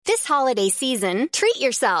holiday season, treat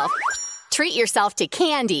yourself. Treat yourself to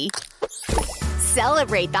candy.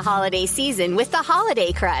 Celebrate the holiday season with the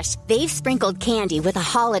Holiday Crush. They've sprinkled candy with a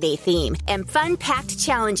holiday theme and fun-packed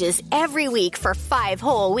challenges every week for 5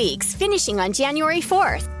 whole weeks, finishing on January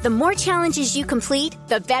 4th. The more challenges you complete,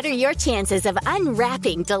 the better your chances of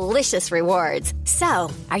unwrapping delicious rewards. So,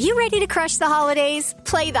 are you ready to crush the holidays?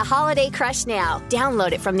 Play the Holiday Crush now.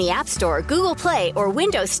 Download it from the App Store, Google Play, or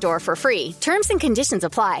Windows Store for free. Terms and conditions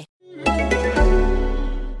apply.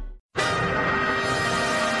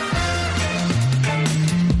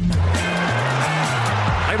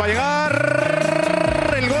 Ahí va a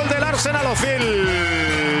llegar el gol del Arsenal.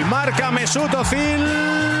 Ozil marca Mesut Ozil.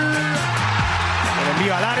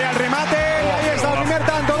 Envía al área, el remate. Y ahí está el primer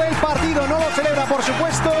tanto del partido. No lo celebra, por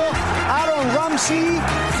supuesto, Aaron Ramsey.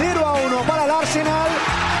 0-1 para el Arsenal.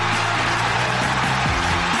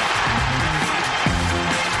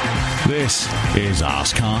 This is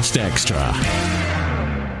Arsecast Extra.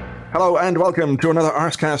 Hello and welcome to another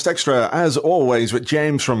Arsecast Extra, as always, with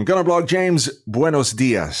James from Gunnerblog. James, buenos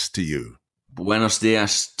dias to you. Buenos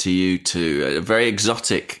dias to you too. A very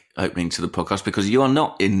exotic opening to the podcast because you are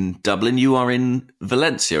not in Dublin, you are in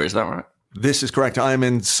Valencia, is that right? This is correct. I'm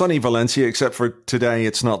in sunny Valencia, except for today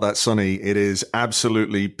it's not that sunny. It is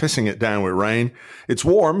absolutely pissing it down with rain. It's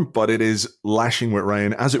warm, but it is lashing with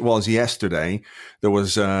rain, as it was yesterday. There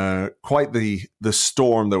was quite the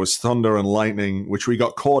storm. There was thunder and lightning, which we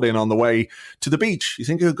got caught in on the way to the beach. You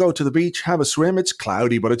think you'll go to the beach, have a swim? It's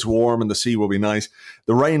cloudy, but it's warm and the sea will be nice.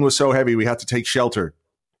 The rain was so heavy we had to take shelter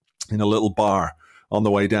in a little bar on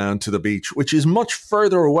the way down to the beach, which is much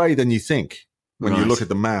further away than you think. When you look at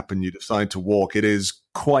the map and you decide to walk, it is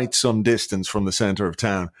quite some distance from the center of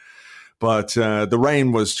town. But the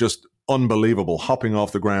rain was just unbelievable, hopping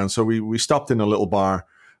off the ground. So we stopped in a little bar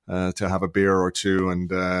to have a beer or two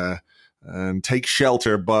and take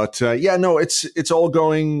shelter. But it's all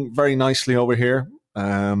going very nicely over here.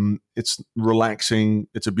 It's relaxing.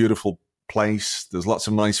 It's a beautiful place. There's lots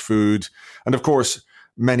of nice food. And of course,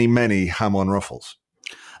 many, many ham on ruffles.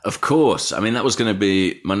 Of course. I mean, that was going to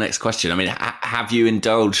be my next question. I mean, have you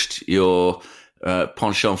indulged your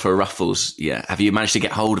penchant for ruffles yet? Have you managed to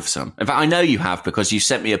get hold of some? In fact, I know you have because you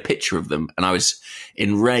sent me a picture of them and I was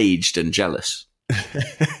enraged and jealous.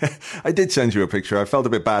 I did send you a picture. I felt a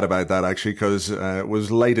bit bad about that, actually, because it was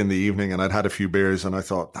late in the evening and I'd had a few beers and I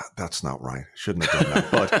thought, that's not right. I shouldn't have done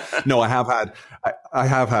that. But no, I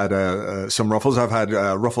have had some ruffles. I've had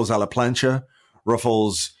ruffles a la plancha,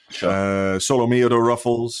 ruffles... Sure. Solomillo de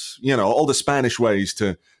ruffles, all the Spanish ways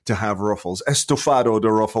to have ruffles. Estofado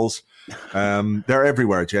de ruffles. They're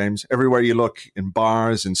everywhere, James. Everywhere you look, in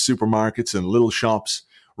bars, in supermarkets, in little shops.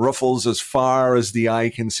 Ruffles as far as the eye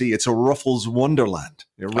can see. It's a ruffles wonderland.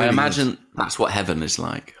 Really, I imagine that's what heaven is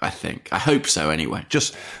like, I think. I hope so, anyway.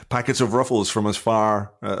 Just packets of ruffles from as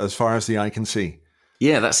far as the eye can see.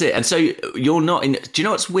 Yeah, that's it. And so you're not in... Do you know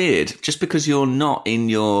what's weird? Just because you're not in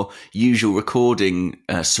your usual recording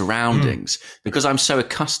surroundings, because I'm so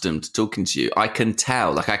accustomed to talking to you, I can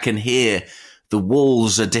tell, I can hear the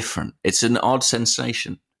walls are different. It's an odd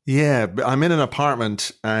sensation. Yeah, I'm in an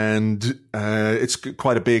apartment and it's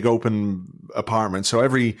quite a big open apartment. So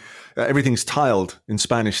everything's tiled in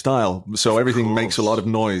Spanish style. So everything makes a lot of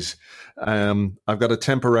noise. I've got a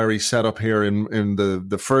temporary setup here in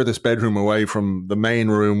the furthest bedroom away from the main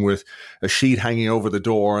room with a sheet hanging over the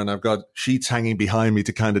door, and I've got sheets hanging behind me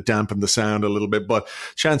to kind of dampen the sound a little bit. But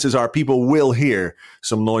chances are people will hear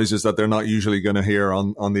some noises that they're not usually going to hear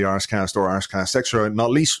on the Arsecast or Arsecast Extra.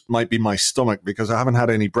 Not least might be my stomach, because I haven't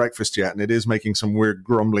had any breakfast yet, and it is making some weird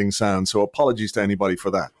grumbling sounds. So apologies to anybody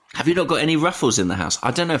for that. Have you not got any ruffles in the house?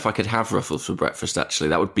 I don't know if I could have ruffles for breakfast, actually.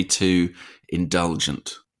 That would be too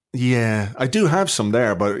indulgent. Yeah, I do have some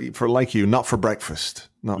there, but for like you, not for breakfast.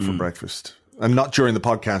 Not for breakfast. And not during the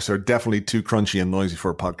podcast. They're definitely too crunchy and noisy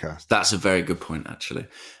for a podcast. That's a very good point, actually.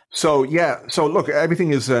 So, yeah. So, look,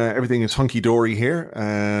 everything is hunky-dory here,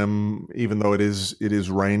 even though it is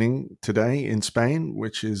raining today in Spain,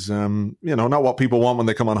 which is, not what people want when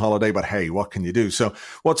they come on holiday. But, hey, what can you do? So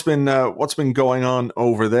what's been going on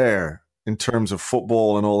over there in terms of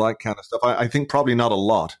football and all that kind of stuff? I think probably not a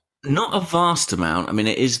lot. Not a vast amount. I mean,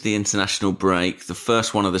 it is the international break, the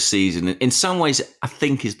first one of the season. In some ways, I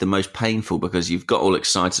think is the most painful because you've got all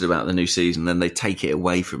excited about the new season, then they take it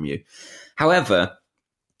away from you. However,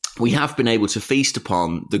 we have been able to feast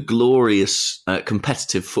upon the glorious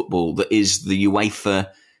competitive football that is the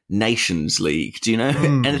UEFA Nations League. Do you know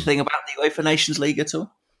anything about the UEFA Nations League at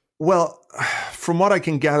all? Well, from what I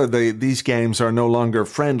can gather, these games are no longer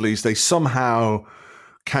friendlies. They somehow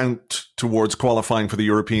count towards qualifying for the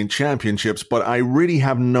European Championships, but I really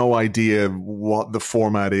have no idea what the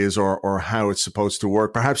format is or how it's supposed to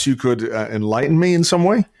work. Perhaps you could enlighten me in some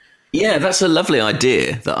way? Yeah, that's a lovely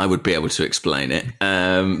idea that I would be able to explain it,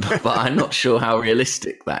 but I'm not sure how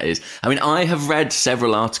realistic that is. I mean, I have read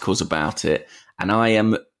several articles about it, and I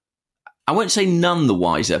won't say none the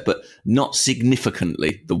wiser, but not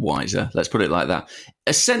significantly the wiser. Let's put it like that.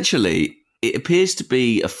 Essentially, it appears to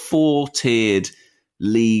be a 4-tiered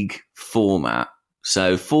league format.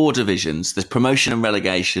 So 4 divisions. There's promotion and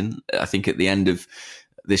relegation, I think, at the end of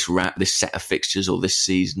this set of fixtures or this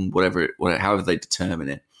season, however they determine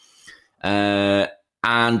it.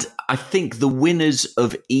 And I think the winners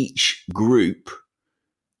of each group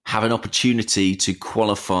have an opportunity to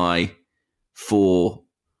qualify for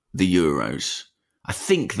the Euros. I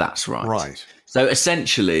think that's right. Right. So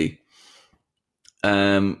essentially,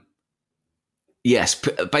 yes,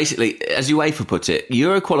 basically, as UEFA put it,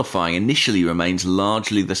 Euro qualifying initially remains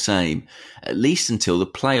largely the same, at least until the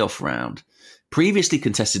playoff round. Previously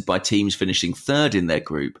contested by teams finishing third in their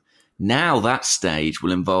group, now that stage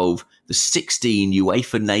will involve the 16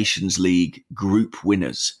 UEFA Nations League group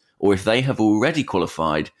winners, or if they have already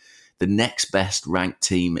qualified, the next best ranked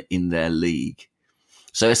team in their league.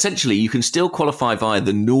 So essentially, you can still qualify via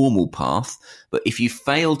the normal path, but if you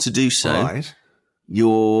fail to do so, right,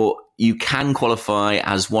 you can qualify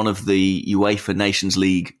as one of the UEFA Nations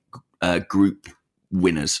League group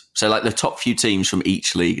winners. So like the top few teams from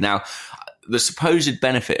each league. Now, the supposed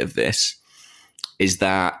benefit of this is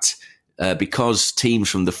that because teams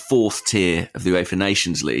from the 4th tier of the UEFA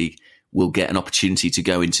Nations League will get an opportunity to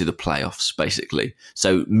go into the playoffs, basically.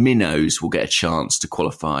 So minnows will get a chance to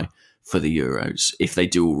qualify for the Euros if they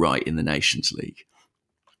do all right in the Nations League.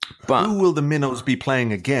 But who will the minnows be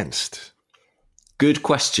playing against? Good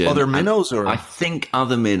question. Other minnows? Or I think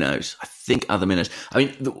other minnows. I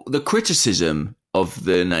mean, the criticism of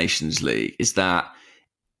the Nations League is that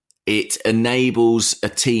it enables a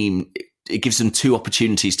team, it gives them 2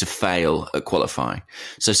 opportunities to fail at qualifying.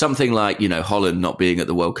 So something like, Holland not being at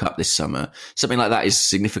the World Cup this summer, something like that is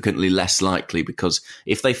significantly less likely because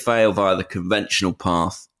if they fail via the conventional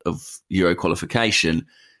path of Euro qualification,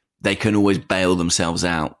 they can always bail themselves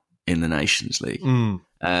out in the Nations League.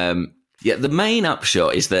 The main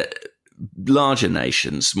upshot is that larger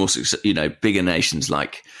nations, bigger nations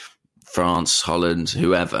like France, Holland,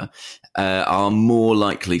 whoever, are more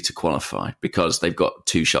likely to qualify because they've got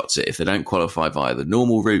 2 shots at it. If they don't qualify via the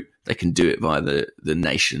normal route, they can do it via the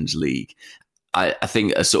Nations League. I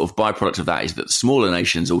think a sort of byproduct of that is that the smaller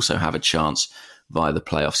nations also have a chance via the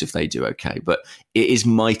playoffs if they do okay. But it is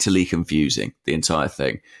mightily confusing, the entire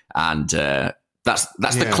thing. And that's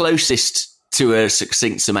the closest to a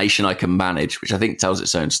succinct summation I can manage, which I think tells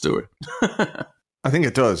its own story. I think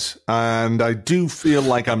it does. And I do feel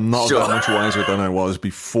like I'm not that much wiser than I was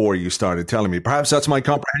before you started telling me. Perhaps that's my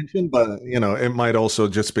comprehension, but, it might also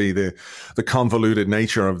just be the convoluted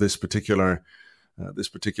nature of this particular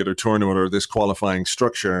tournament or this qualifying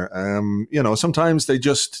structure. Sometimes they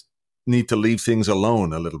just need to leave things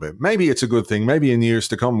alone a little bit. Maybe it's a good thing. Maybe in years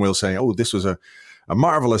to come, we'll say, oh, this was a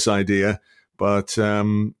marvelous idea. But,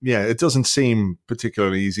 it doesn't seem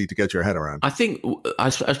particularly easy to get your head around. I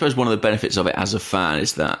suppose one of the benefits of it as a fan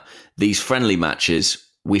is that these friendly matches,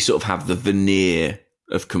 we sort of have the veneer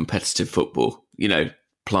of competitive football,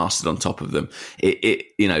 plastered on top of them.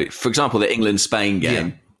 For example, the England-Spain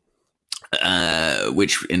game,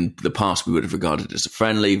 which in the past we would have regarded as a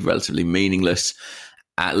friendly, relatively meaningless,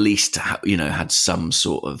 at least, had some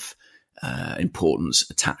sort of importance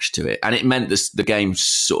attached to it. And it meant the game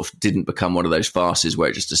sort of didn't become one of those farces where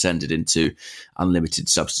it just descended into unlimited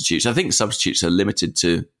substitutes. I think substitutes are limited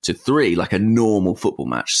to 3, like a normal football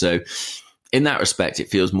match. So in that respect, it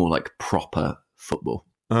feels more like proper football.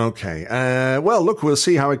 Okay. Well, look, we'll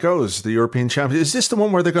see how it goes. The European Champions. Is this the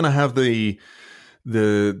one where they're going to have the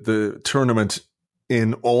tournament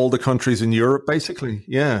in all the countries in Europe, basically?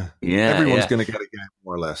 Yeah. Everyone's going to get a game,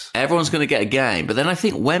 more or less. Everyone's going to get a game. But then I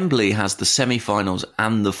think Wembley has the semi-finals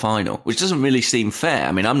and the final, which doesn't really seem fair.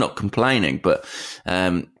 I mean, I'm not complaining, but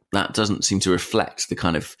that doesn't seem to reflect the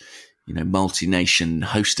kind of, multi-nation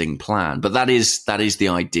hosting plan. But that is the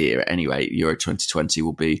idea. Anyway, Euro 2020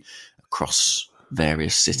 will be across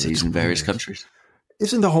various cities and various countries.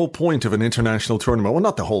 Isn't the whole point of an international tournament, well,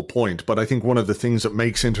 not the whole point, but I think one of the things that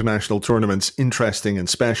makes international tournaments interesting and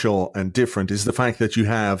special and different is the fact that you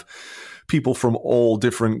have people from all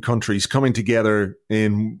different countries coming together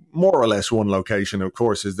in more or less one location. Of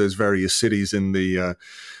course, there's various cities in the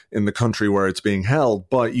country where it's being held,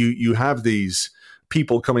 but you have these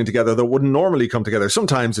people coming together that wouldn't normally come together.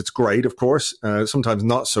 Sometimes it's great, of course. Sometimes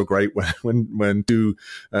not so great when two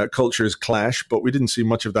cultures clash. But we didn't see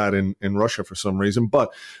much of that in Russia for some reason.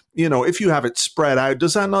 But, if you have it spread out,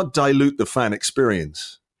 does that not dilute the fan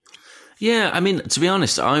experience? Yeah, I mean, to be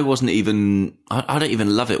honest, I don't even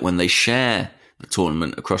love it when they share the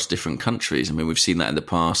tournament across different countries. I mean, we've seen that in the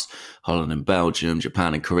past. Holland and Belgium,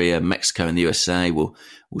 Japan and Korea, Mexico and the USA will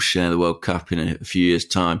share the World Cup in a few years'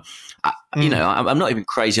 time. I'm not even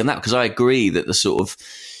crazy on that, because I agree that the sort of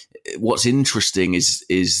what's interesting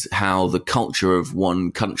is how the culture of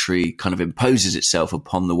one country kind of imposes itself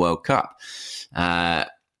upon the World Cup. And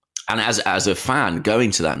as a fan,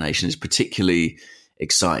 going to that nation is particularly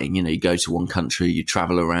exciting. You go to one country, you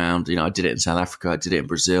travel around. I did it in South Africa, I did it in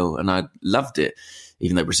Brazil, and I loved it,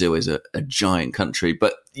 even though Brazil is a giant country.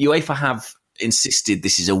 But UEFA have insisted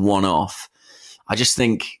this is a one-off. I just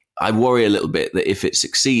think I worry a little bit that if it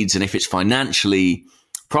succeeds and if it's financially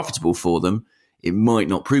profitable for them, it might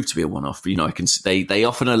not prove to be a one-off. But, they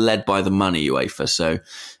often are led by the money, UEFA. So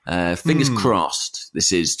fingers crossed,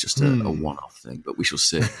 this is just a one-off thing, but we shall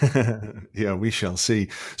see. Yeah, we shall see.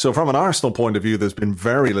 So from an Arsenal point of view, there's been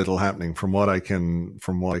very little happening from what I can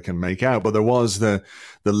make out. But there was the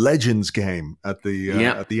Legends game at the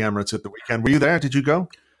Emirates at the weekend. Were you there? Did you go?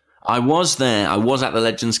 I was there. I was at the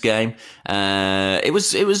Legends game. It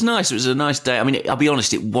was nice. It was a nice day. I mean, I'll be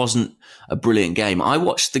honest, it wasn't a brilliant game. I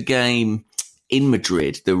watched the game in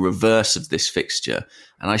Madrid, the reverse of this fixture,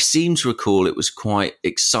 and I seem to recall it was quite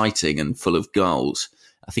exciting and full of goals.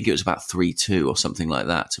 I think it was about 3-2 or something like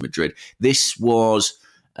that to Madrid. This was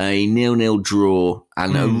a 0-0 draw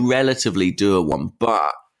and a relatively dour one,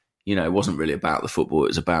 but it wasn't really about the football. It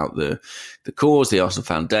was about the cause, the Arsenal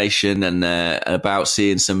Foundation, and about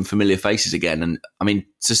seeing some familiar faces again. And I mean,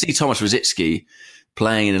 to see Thomas Rosicky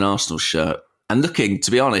playing in an Arsenal shirt and looking,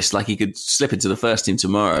 to be honest, like he could slip into the first team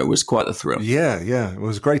tomorrow was quite the thrill. Yeah. It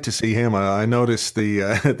was great to see him. I noticed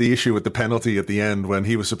the issue with the penalty at the end when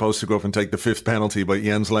he was supposed to go up and take the fifth penalty, but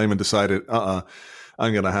Jens Lehmann decided, I'm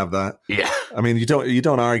going to have that. Yeah. I mean, you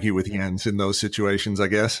don't argue with Jens in those situations, I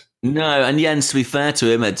guess. No, and Jens, to be fair to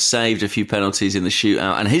him, had saved a few penalties in the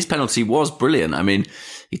shootout, and his penalty was brilliant. I mean,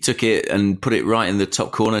 he took it and put it right in the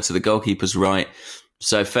top corner to the goalkeeper's right.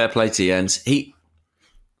 So fair play to Jens.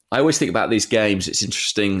 I always think about these games. It's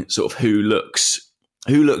interesting, sort of who looks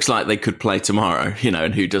like they could play tomorrow,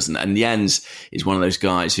 and who doesn't. And Jens is one of those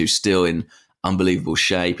guys who's still in unbelievable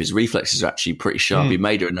shape. His reflexes are actually pretty sharp. He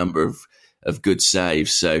made a number of good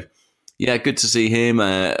saves. So, yeah, good to see him.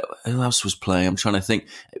 Who else was playing? I'm trying to think.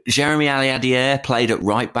 Jeremy Aliadier played at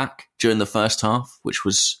right back during the first half, which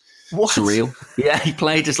was surreal. Yeah, he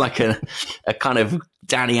played as like a kind of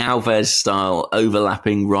Dani Alves style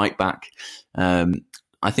overlapping right back.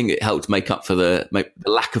 I think it helped make up for the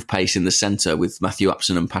lack of pace in the centre with Matthew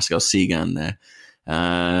Upson and Pascal Segan there.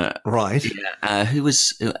 Right. Yeah. Who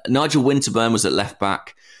was Nigel Winterburn was at left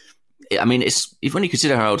back. I mean, when you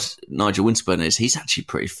consider how old Nigel Winterburn is, he's actually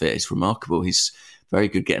pretty fit. It's remarkable. He's very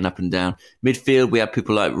good getting up and down. Midfield, we had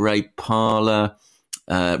people like Ray Parler.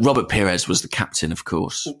 Robert Pires was the captain, of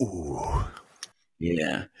course. Ooh.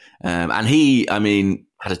 Yeah. And he,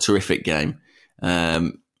 had a terrific game.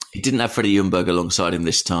 He didn't have Freddie Ljungberg alongside him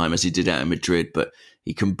this time as he did out in Madrid, but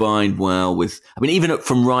he combined well with... even up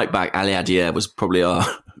from right back, Aliadier was probably our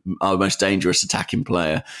most dangerous attacking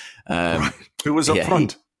player. Right. Who was up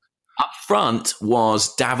front? Up front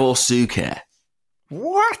was Davor Suker.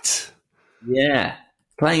 What? Yeah.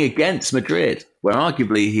 Playing against Madrid, where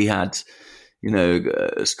arguably he had,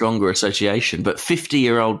 a stronger association. But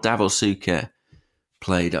 50-year-old Davor Suker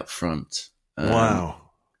played up front. Wow.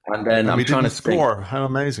 And then I'm trying to score. think. How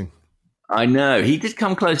amazing. I know. He did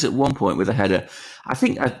come close at one point with a header. I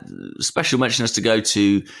think a special mention has to go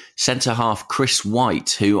to centre-half Chris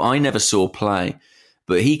White, who I never saw play,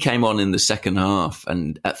 but he came on in the second half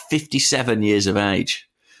and at 57 years of age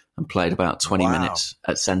and played about 20 minutes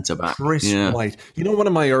at centre-back. Chris White. One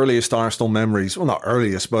of my earliest Arsenal memories, well, not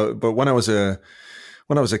earliest, but when I was a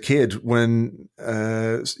kid, when,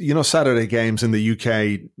 Saturday games in the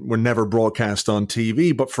UK were never broadcast on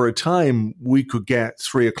TV, but for a time we could get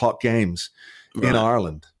 3:00 games in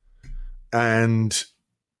Ireland. And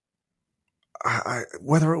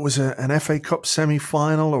whether it was an FA Cup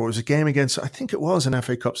semi-final or it was a game against, I think it was an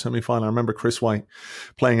FA Cup semi-final. I remember Chris White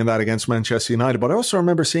playing in that against Manchester United, but I also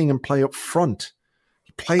remember seeing him play up front.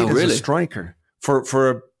 He played as a striker. For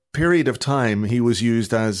a period of time, he was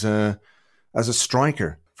used as a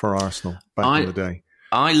striker for Arsenal back in the day.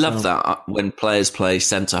 I love that when players play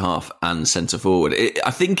centre-half and centre-forward.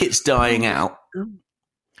 I think it's dying out.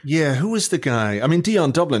 Yeah, who was the guy?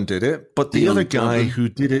 Dion Dublin did it, but the other guy who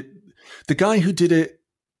did it, The guy who did it,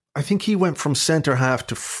 I think he went from centre half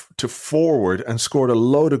to forward and scored a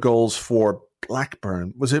load of goals for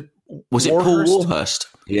Blackburn. Was it Paul Warhurst?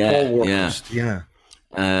 Yeah, Paul Warhurst, yeah.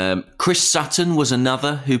 Chris Sutton was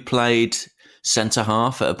another who played centre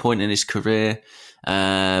half at a point in his career.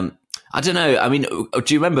 I don't know. I mean,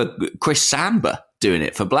 do you remember Chris Samba doing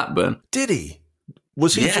it for Blackburn? Did he?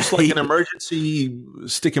 Was he just like an emergency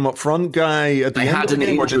stick him up front guy at the end of the game?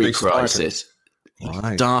 They had an injury crisis.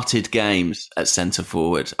 Right. Started games at centre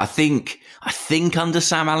forward. I think under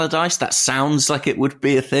Sam Allardyce, that sounds like it would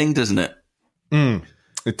be a thing, doesn't it?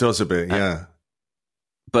 It does a bit, yeah.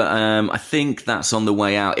 But I think that's on the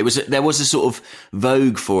way out. There was a sort of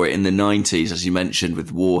vogue for it in the 90s, as you mentioned,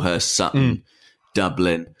 with Warhurst, Sutton,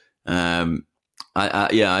 Dublin. I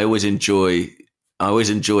always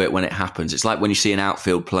enjoy it when it happens. It's like when you see an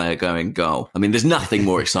outfield player going goal. I mean, there's nothing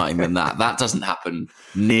more exciting than that. That doesn't happen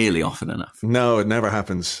nearly often enough. No, it never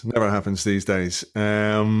happens. Never happens these days.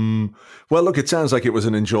 Well, look, it sounds like it was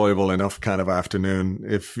an enjoyable enough kind of afternoon.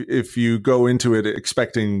 If you go into it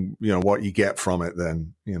expecting, what you get from it,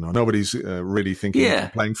 then, nobody's really thinking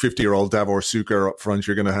playing 50-year-old Davor Suker up front,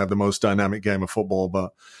 you're going to have the most dynamic game of football.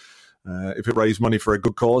 But if it raised money for a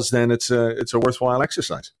good cause, then it's a worthwhile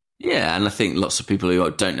exercise. Yeah, and I think lots of people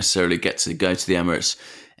who don't necessarily get to go to the Emirates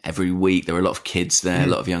every week, there were a lot of kids there, a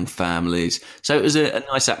lot of young families. So it was a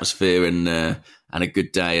nice atmosphere and a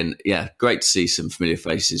good day. And yeah, great to see some familiar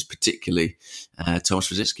faces, particularly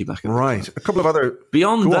Thomas Rosicky back. Right. A couple of other...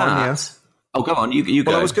 Beyond that... Oh, go on. You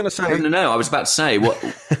go. Well, I was going to say... No. I was about to say... what.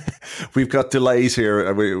 We've got delays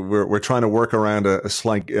here. We're trying to work around a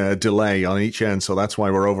slight delay on each end, so that's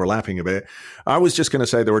why we're overlapping a bit. I was just going to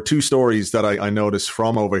say there were two stories that I noticed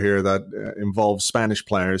from over here that involved Spanish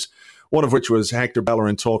players, one of which was Hector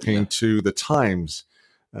Bellerin talking to The Times,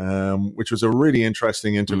 which was a really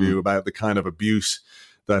interesting interview about the kind of abuse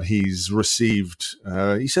that he's received.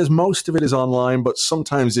 He says most of it is online, but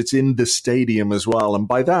sometimes it's in the stadium as well. And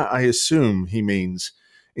by that, I assume he means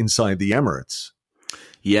inside the Emirates.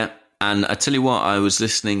 Yeah. And I tell you what, I was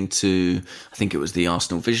listening to, I think it was the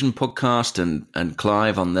Arsenal Vision podcast, and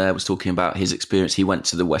Clive on there was talking about his experience. He went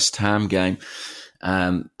to the West Ham game.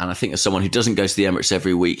 And I think as someone who doesn't go to the Emirates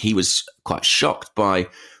every week, he was quite shocked by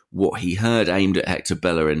what he heard aimed at Hector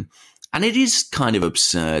Bellerin. And it is kind of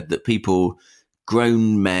absurd that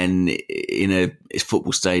grown men in a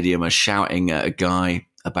football stadium are shouting at a guy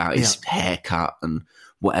about his haircut and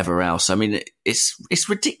whatever else. I mean, it's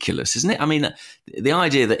ridiculous, isn't it? I mean, the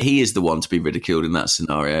idea that he is the one to be ridiculed in that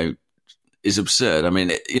scenario is absurd. I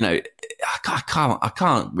mean, I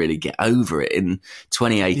can't really get over it. In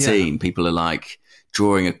 2018, people are like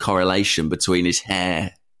drawing a correlation between his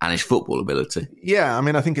hair and his football ability. Yeah, I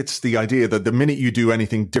mean, I think it's the idea that the minute you do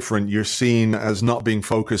anything different, you're seen as not being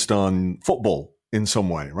focused on football in some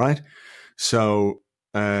way, right? So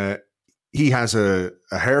he has a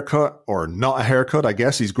haircut, or not a haircut, I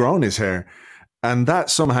guess. He's grown his hair. And that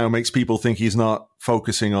somehow makes people think he's not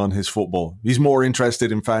focusing on his football. He's more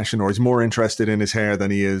interested in fashion, or he's more interested in his hair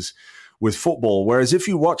than he is with football. Whereas if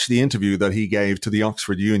you watch the interview that he gave to the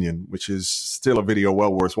Oxford Union, which is still a video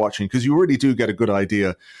well worth watching, because you really do get a good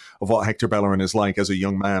idea of what Hector Bellerin is like as a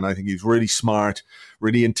young man. I think he's really smart,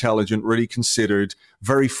 really intelligent, really considered,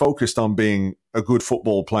 very focused on being a good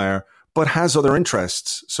football player, but has other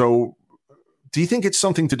interests. So do you think it's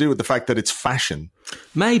something to do with the fact that it's fashion?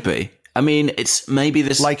 Maybe. I mean, it's maybe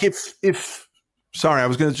this... Like sorry, I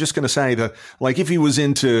was just going to say that, like, if he was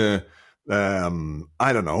into...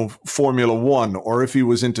 I don't know, Formula One, or if he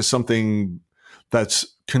was into something that's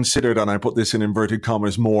considered, and I put this in inverted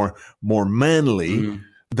commas, more manly,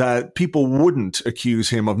 that people wouldn't accuse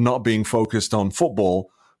him of not being focused on football.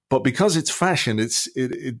 But because it's fashion,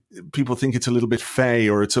 people think it's a little bit fey,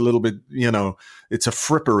 or it's a little bit, it's a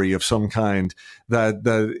frippery of some kind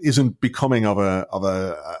that isn't becoming of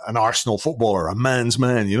an Arsenal footballer, a man's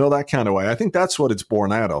man, that kind of way. I think that's what it's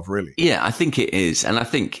born out of, really. Yeah, I think it is. And I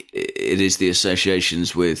think it is the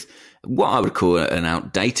associations with what I would call an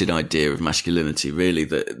outdated idea of masculinity, really,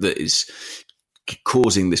 that is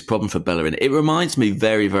causing this problem for Bellerin. It reminds me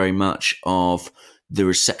very, very much of the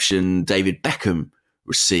reception David Beckham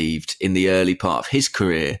received in the early part of his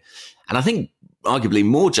career. And I think arguably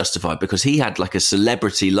more justified, because he had like a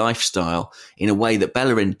celebrity lifestyle in a way that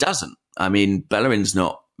Bellerin doesn't. I mean, Bellerin's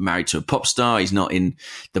not married to a pop star. He's not in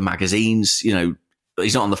the magazines, he's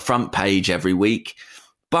not on the front page every week.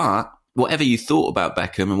 But whatever you thought about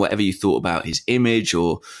Beckham, and whatever you thought about his image,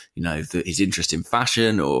 or, his interest in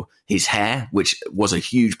fashion, or his hair, which was a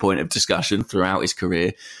huge point of discussion throughout his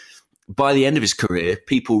career, by the end of his career,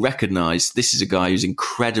 people recognized this is a guy who's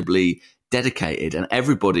incredibly dedicated, and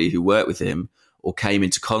everybody who worked with him or came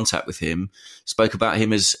into contact with him spoke about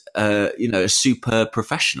him as, a superb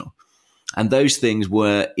professional. And those things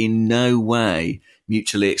were in no way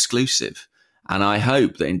mutually exclusive. And I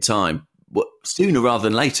hope that in time, sooner rather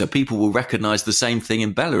than later, people will recognise the same thing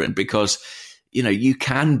in Bellerin, because, you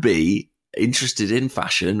can be interested in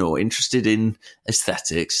fashion or interested in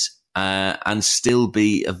aesthetics and still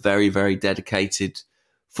be a very, very dedicated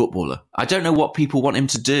footballer. I don't know what people want him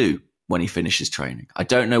to do when he finishes training. I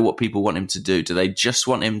don't know what people want him to do. Do they just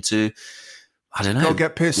want him to, I don't know, go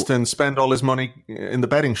get pissed and spend all his money in the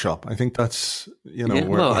betting shop? I think that's,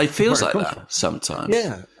 it feels like that sometimes.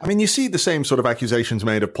 Yeah. I mean, you see the same sort of accusations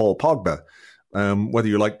made of Paul Pogba. Whether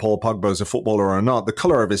you like Paul Pogba as a footballer or not, the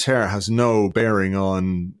colour of his hair has no bearing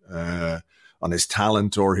on his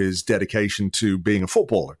talent or his dedication to being a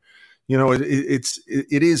footballer.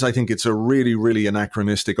 It is, I think it's a really, really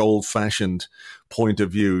anachronistic, old-fashioned point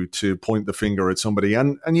of view to point the finger at somebody.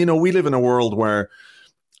 And we live in a world where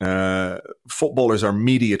footballers are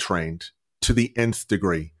media trained to the nth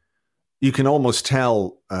degree. You can almost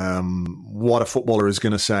tell what a footballer is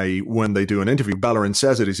going to say when they do an interview. Bellerin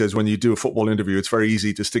says it. He says, when you do a football interview, it's very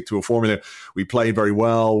easy to stick to a formula. We played very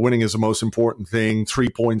well. Winning is the most important thing. 3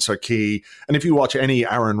 points are key. And if you watch any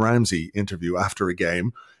Aaron Ramsey interview after a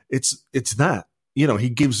game, it's that. He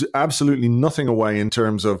gives absolutely nothing away in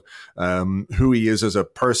terms of who he is as a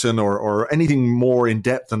person or anything more in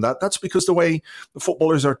depth than that. That's because the way the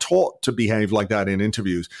footballers are taught to behave like that in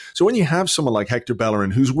interviews. So when you have someone like Hector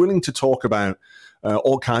Bellerin, who's willing to talk about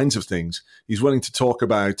all kinds of things, he's willing to talk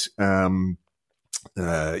about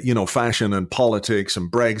fashion and politics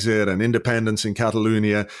and Brexit and independence in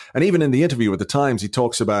Catalonia. And even in the interview with the Times, he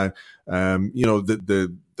talks about,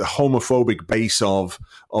 the homophobic base of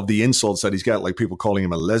the insults that he's got, like people calling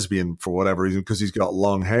him a lesbian for whatever reason, because he's got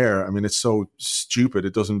long hair. I mean, it's so stupid.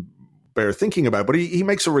 It doesn't bear thinking about, but he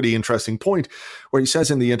makes a really interesting point where he says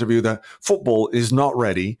in the interview that football is not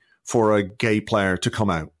ready for a gay player to come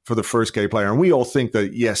out, for the first gay player. And we all think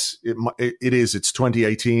that, yes, it is. It's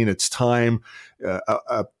 2018. It's time.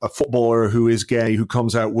 A footballer who is gay, who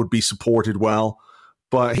comes out, would be supported well.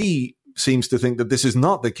 But he seems to think that this is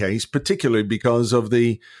not the case, particularly because of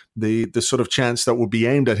the sort of chance that would be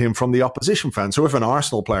aimed at him from the opposition fans. So if an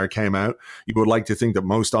Arsenal player came out, you would like to think that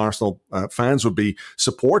most Arsenal fans would be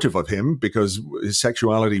supportive of him, because his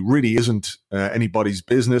sexuality really isn't anybody's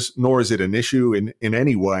business, nor is it an issue in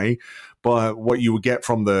any way. But what you would get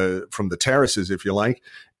from the terraces, if you like,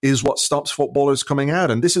 is what stops footballers coming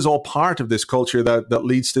out. And this is all part of this culture that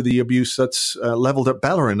leads to the abuse that's leveled at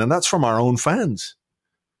Bellerin, and that's from our own fans.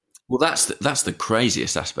 Well, that's the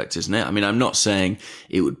craziest aspect, isn't it? I mean, I'm not saying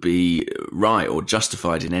it would be right or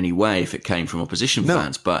justified in any way if it came from opposition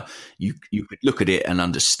fans, but you could look at it and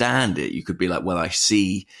understand it. You could be like, well, I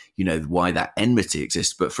see, why that enmity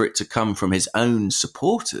exists, but for it to come from his own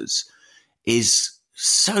supporters is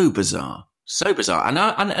so bizarre, so bizarre. And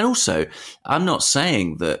also, I'm not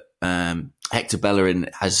saying that Hector Bellerin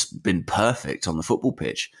has been perfect on the football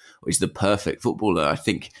pitch, or he's the perfect footballer. I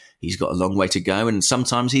think he's got a long way to go, and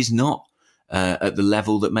sometimes he's not at the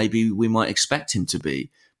level that maybe we might expect him to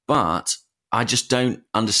be. But I just don't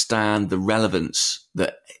understand the relevance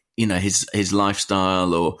that his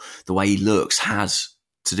lifestyle or the way he looks has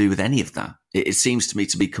to do with any of that. It seems to me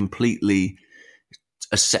to be completely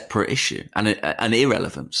a separate issue and an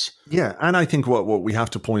irrelevance. Yeah, and I think what we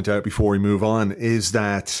have to point out before we move on is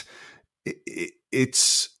that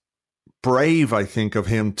it's brave, I think, of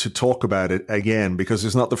him to talk about it again, because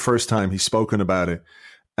it's not the first time he's spoken about it.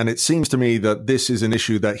 And it seems to me that this is an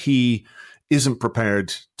issue that he isn't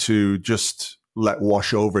prepared to just let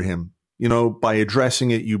wash over him. By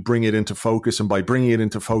addressing it, you bring it into focus, and by bringing it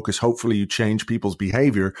into focus, hopefully you change people's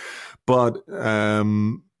behavior. But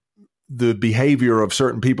the behavior of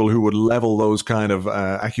certain people who would level those kind of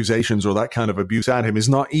accusations or that kind of abuse at him is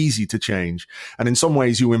not easy to change. And in some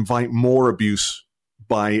ways, you invite more abuse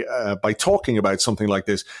by talking about something like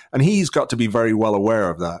this, and he's got to be very well aware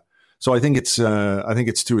of that. So I think it's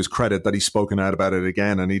to his credit that he's spoken out about it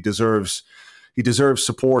again, and he deserves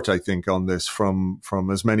support, I think, on this from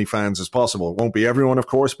as many fans as possible. It won't be everyone, of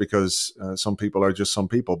course, because some people are just some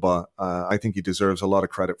people, but I think he deserves a lot of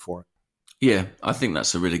credit for it. Yeah, I think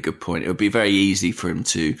that's a really good point. It would be very easy for him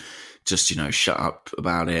to just, shut up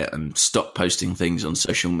about it and stop posting things on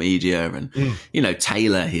social media and,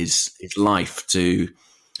 tailor his life to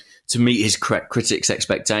meet his critics'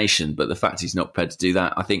 expectation. But the fact he's not prepared to do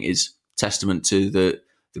that, I think, is testament to the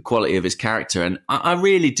quality of his character. And I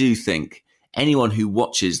really do think anyone who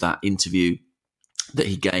watches that interview that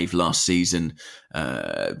he gave last season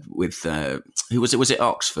with who was it? Was it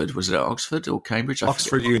Oxford? Was it Oxford or Cambridge?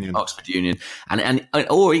 Oxford Union. Oxford Union, and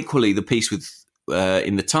or equally the piece with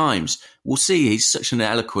in the Times. We'll see. He's such an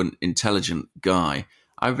eloquent, intelligent guy.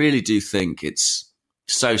 I really do think it's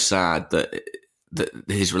so sad that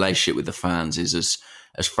his relationship with the fans is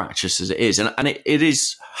as fractious as it is, and it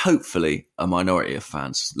is hopefully a minority of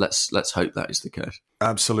fans. Let's hope that is the case.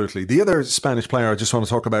 Absolutely. The other Spanish player I just want to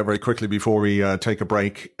talk about very quickly before we take a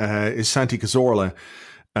break is Santi Cazorla,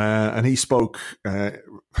 and he spoke.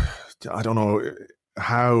 I don't know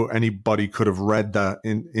how anybody could have read that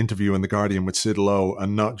interview in The Guardian with Sid Lowe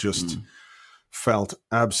and not just felt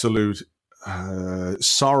absolute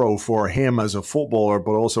sorrow for him as a footballer,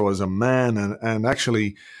 but also as a man. And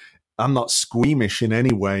actually, I'm not squeamish in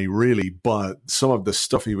any way, really, but some of the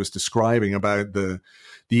stuff he was describing about the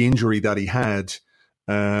injury that he had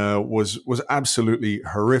was absolutely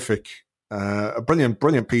horrific. A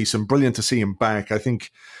brilliant piece, and brilliant to see him back. I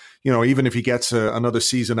think, even if he gets another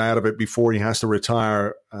season out of it before he has to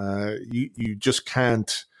retire, you just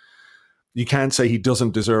can't say he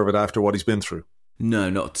doesn't deserve it after what he's been through. No,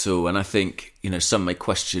 not at all. And I think, some may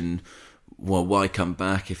question, well, why come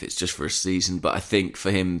back if it's just for a season? But I think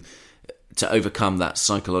for him to overcome that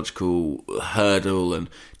psychological hurdle and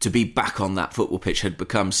to be back on that football pitch had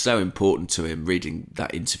become so important to him, reading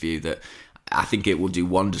that interview, that I think it will do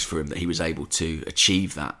wonders for him that he was able to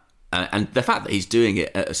achieve that. And the fact that he's doing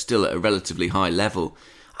it still at a relatively high level,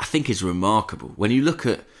 I think is remarkable. When you look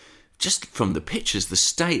at, just from the pictures, the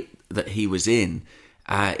state that he was in,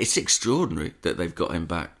 it's extraordinary that they've got him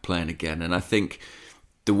back playing again. And I think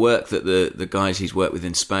the work that the guys he's worked with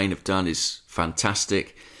in Spain have done is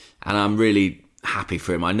fantastic. And I'm really happy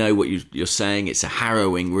for him. I know what you're saying. It's a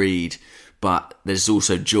harrowing read, but there's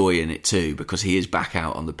also joy in it too, because he is back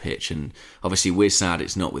out on the pitch. And obviously we're sad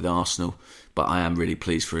it's not with Arsenal, but I am really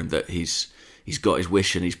pleased for him that he's got his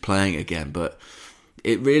wish and he's playing again. But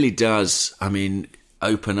it really does,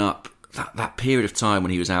 open up that period of time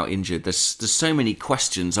when he was out injured. There's so many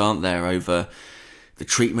questions, aren't there, over the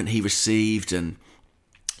treatment he received and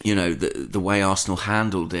the way Arsenal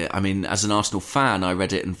handled it. As an Arsenal fan, I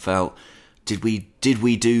read it and felt, did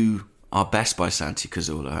we do our best by Santi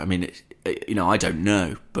Cazorla? I don't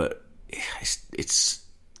know, but it's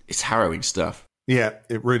harrowing stuff. Yeah,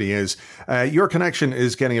 it really is. Your connection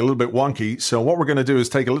is getting a little bit wonky, so what we're going to do is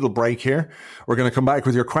take a little break here. We're going to come back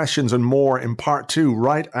with your questions and more in part 2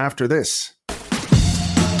 right after this.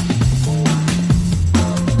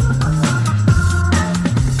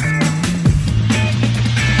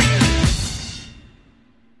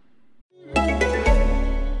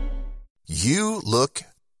 You look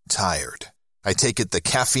tired. I take it the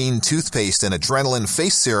caffeine, toothpaste, and adrenaline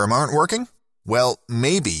face serum aren't working? Well,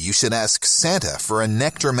 maybe you should ask Santa for a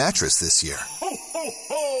Nectar mattress this year.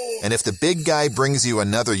 And if the big guy brings you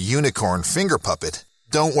another unicorn finger puppet,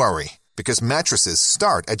 don't worry, because mattresses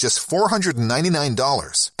start at just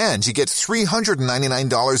 $499, and you get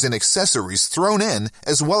 $399 in accessories thrown in,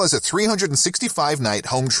 as well as a 365-night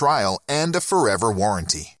home trial and a forever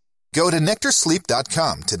warranty. Go to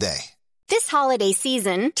NectarSleep.com today. This holiday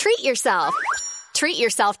season, treat yourself. Treat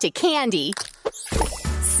yourself to candy.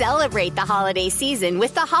 Celebrate the holiday season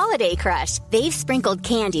with the Holiday Crush. They've sprinkled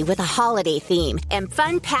candy with a holiday theme and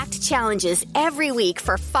fun-packed challenges every week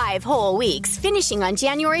for 5 whole weeks, finishing on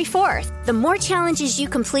January 4th. The more challenges you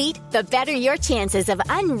complete, the better your chances of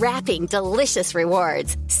unwrapping delicious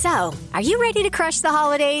rewards. So, are you ready to crush the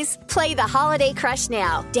holidays? Play the Holiday Crush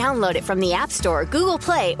now. Download it from the App Store, Google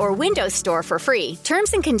Play, or Windows Store for free.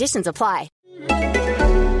 Terms and conditions apply.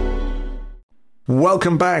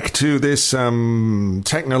 Welcome back to this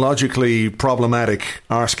technologically problematic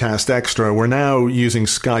Arsecast Extra. We're now using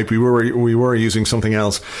Skype. We were using something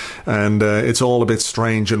else, and it's all a bit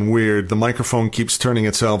strange and weird. The microphone keeps turning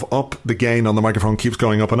itself up. The gain on the microphone keeps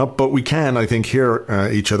going up and up, but we can, I think, hear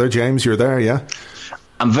each other. James, you're there, yeah?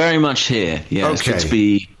 I'm very much here. Yeah, okay. It's good to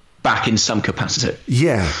be back in some capacity.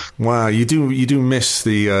 Yeah, wow, you do miss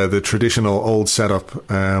the traditional old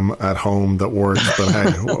setup at home that works, but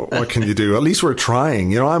hey, what can you do? At least we're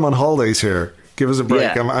trying. I'm on holidays here. Give us a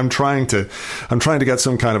break. Yeah. I'm trying to get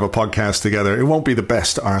some kind of a podcast together. It won't be the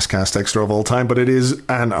best Arsecast Extra of all time, but it is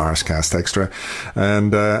an Arsecast Extra,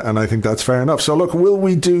 and I think that's fair enough. So look, will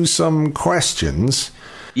we do some questions?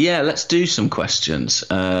 Yeah, let's do some questions.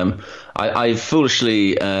 I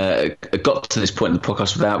foolishly got to this point in the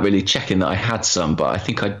podcast without really checking that I had some, but I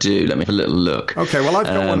think I do. Let me have a little look. Okay, well, I've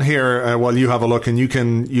got one here while you have a look, and you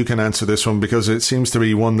can answer this one because it seems to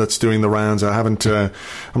be one that's doing the rounds. I'm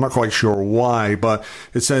not quite sure why, but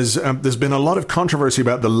it says there's been a lot of controversy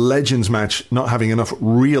about the Legends match not having enough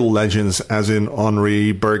real legends, as in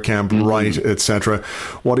Henry, Bergkamp, Wright, etc.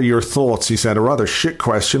 What are your thoughts? He said, a rather shit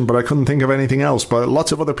question, but I couldn't think of anything else. But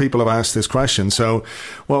lots of of other people have asked this question. So,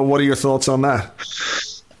 well, what are your thoughts on that?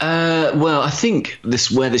 Well, I think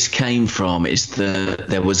where this came from is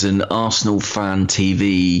there was an Arsenal fan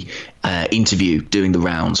TV interview doing the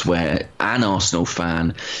rounds where an Arsenal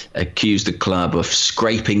fan accused the club of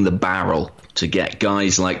scraping the barrel to get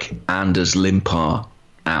guys like Anders Limpar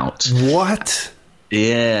out. What?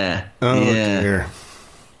 Yeah. Oh, yeah. dear.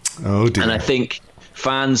 Oh, dear. And I think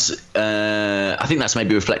fans, I think that's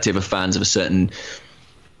maybe reflective of fans of a certain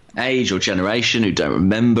age or generation who don't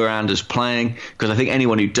remember Anders playing, because I think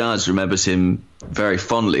anyone who does remembers him very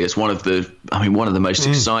fondly as one of the most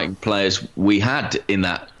exciting players we had in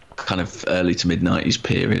that kind of early to mid-90s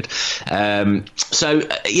period.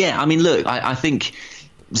 Look, I think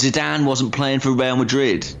Zidane wasn't playing for Real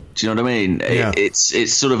Madrid. Do you know what I mean? Yeah.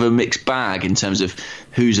 It's sort of a mixed bag in terms of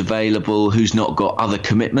who's available, who's not got other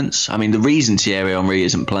commitments. I mean, the reason Thierry Henry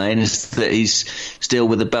isn't playing is that he's still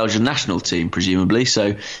with the Belgian national team, presumably,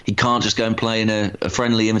 so he can't just go and play in a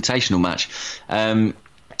friendly invitational match.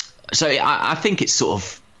 So I think it's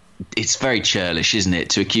very churlish, isn't it,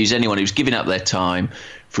 to accuse anyone who's giving up their time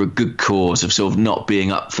for a good cause of sort of not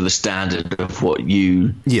being up for the standard of what you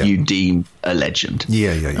deem a legend.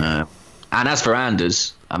 Yeah. And as for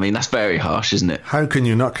Anders, I mean, that's very harsh, isn't it? How can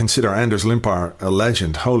you not consider Anders Limpar a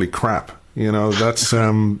legend? Holy crap. You know, that's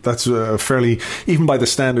a fairly, even by the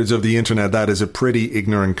standards of the internet, that is a pretty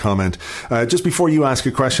ignorant comment. Just before you ask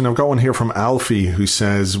a question, I've got one here from Alfie who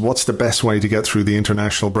says, what's the best way to get through the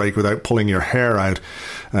international break without pulling your hair out?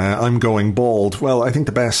 I'm going bald. Well, I think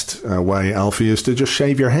the best way, Alfie, is to just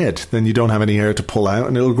shave your head. Then you don't have any hair to pull out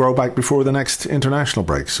and it'll grow back before the next international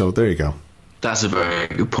break. So there you go. That's a very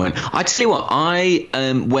good point. I tell you what, I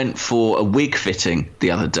went for a wig fitting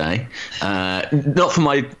the other day, not for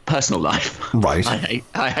my personal life. Right.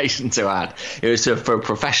 I hasten to add. It was for a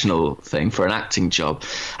professional thing, for an acting job.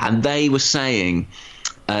 And they were saying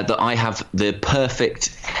that I have the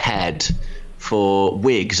perfect head for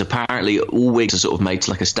wigs. Apparently, all wigs are sort of made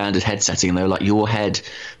to like a standard head setting, and they were like, your head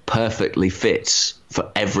perfectly fits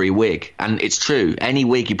for every wig. And it's true. Any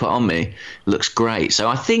wig you put on me looks great. So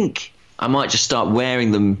I think I might just start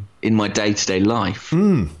wearing them in my day-to-day life.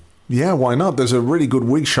 Yeah, why not? There's a really good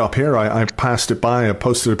wig shop here. I passed it by. I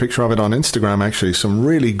posted a picture of it on Instagram, actually. Some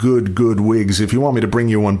really good wigs. If you want me to bring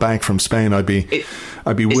you one back from Spain, I'd be willing to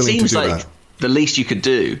do that. It seems like the least you could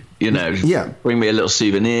do, Yeah. Bring me a little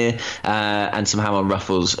souvenir and some ham on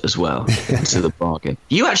ruffles as well to the bargain.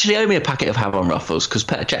 You actually owe me a packet of ham on ruffles because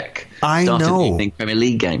Petr Cech started the evening Premier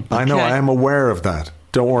League game. I know, I am aware of that.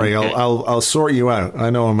 Don't worry, okay. I'll sort you out. I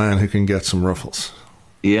know a man who can get some ruffles.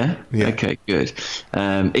 Yeah? Okay, good.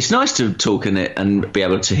 It's nice to talk in it and be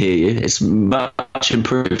able to hear you. It's much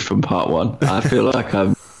improved from part one. I feel like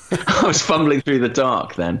I was fumbling through the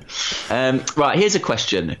dark then. Right, here's a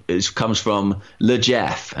question. It comes from Le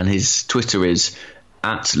Jeff, and his Twitter is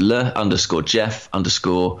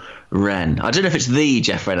 @le_Jeff_Wren. I don't know if it's the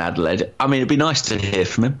Jeff Wren Adelaide. I mean, it'd be nice to hear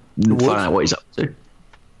from him and find out what he's up to.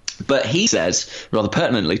 But he says, rather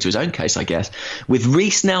pertinently to his own case, I guess, with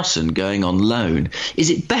Reiss Nelson going on loan,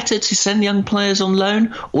 is it better to send young players on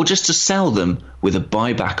loan or just to sell them with a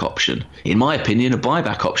buyback option? In my opinion, a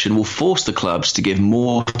buyback option will force the clubs to give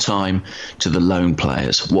more time to the loan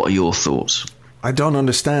players. What are your thoughts? I don't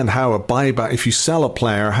understand how a buyback, if you sell a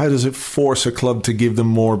player, how does it force a club to give them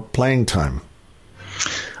more playing time?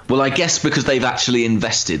 Well, I guess because they've actually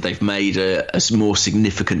invested, they've made a more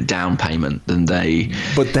significant down payment than they.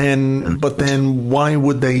 But then, why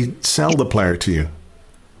would they sell the player to you?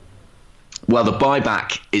 Well, the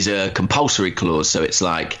buyback is a compulsory clause, so it's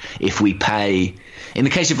like if we pay. In the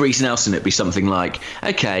case of Reiss Nelson, it'd be something like,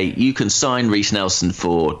 okay, you can sign Reiss Nelson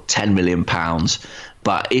for £10 million,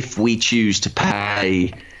 but if we choose to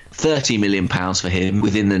pay £30 million for him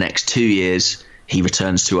within the next 2 years, he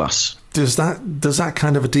returns to us. Does that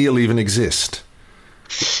kind of a deal even exist?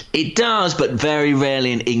 It does, but very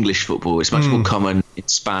rarely in English football. It's much more common in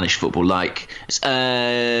Spanish football. Like,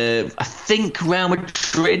 I think Real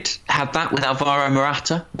Madrid had that with Alvaro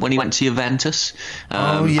Morata when he went to Juventus.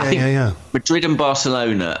 Yeah. Madrid and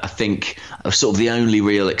Barcelona, I think, are sort of the only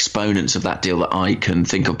real exponents of that deal that I can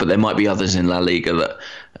think of. But there might be others in La Liga that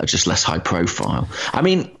are just less high profile. I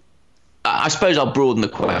mean, I suppose I'll broaden the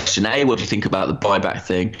question. A, what do you think about the buyback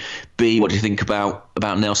thing? B, what do you think about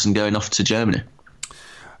Nelson going off to Germany?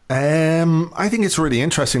 I think it's really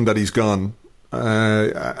interesting that he's gone.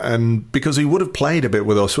 And because he would have played a bit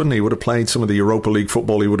with us, wouldn't he? He would have played some of the Europa League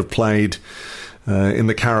football. He would have played in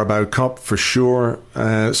the Carabao Cup for sure.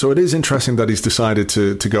 So it is interesting that he's decided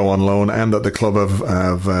to go on loan and that the club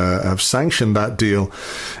have sanctioned that deal.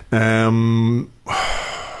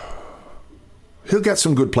 he'll get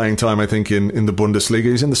some good playing time, I think, in the Bundesliga.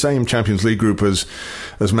 He's in the same Champions League group as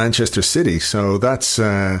Manchester City, so that's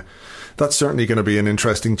certainly going to be an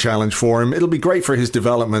interesting challenge for him. It'll be great for his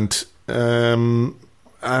development.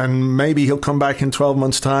 And maybe he'll come back in 12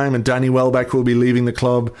 months' time and Danny Welbeck will be leaving the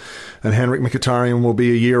club and Henrik Mkhitaryan will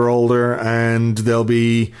be a year older and there'll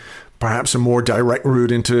be perhaps a more direct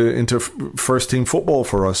route into first-team football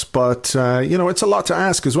for us. But, it's a lot to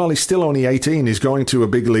ask as well. He's still only 18. He's going to a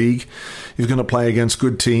big league. He's going to play against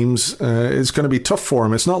good teams. It's going to be tough for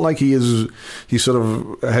him. It's not like he's sort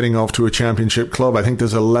of heading off to a championship club. I think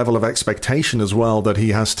there's a level of expectation as well that he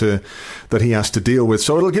has to deal with.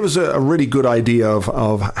 So it'll give us a really good idea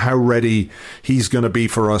of how ready he's going to be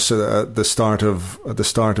for us at the start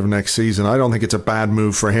of next season. I don't think it's a bad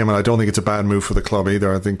move for him, and I don't think it's a bad move for the club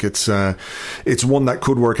either. I think it's one that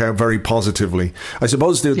could work out very positively. I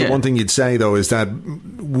suppose the one thing you'd say, though, is that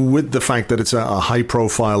with the fact that it's a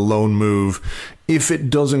high-profile loan move, if it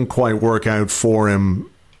doesn't quite work out for him,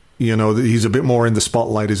 he's a bit more in the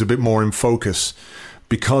spotlight, he's a bit more in focus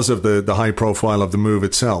because of the high profile of the move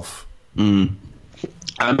itself.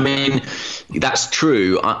 I mean, that's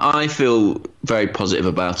true. I feel very positive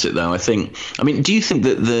about it, though. Do you think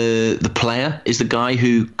that the player is the guy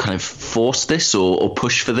who kind of forced this or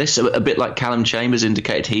pushed for this, a bit like Callum Chambers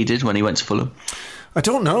indicated he did when he went to Fulham? I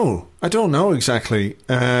don't know exactly.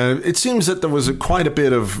 It seems that there was quite a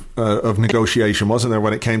bit of negotiation, wasn't there,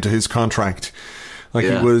 when it came to his contract? He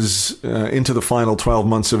was into the final 12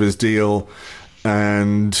 months of his deal,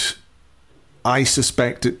 and I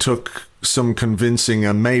suspect it took some convincing,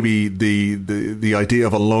 and maybe the idea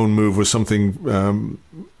of a loan move was something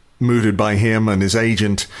mooted by him and his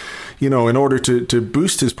agent, in order to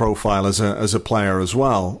boost his profile as a player as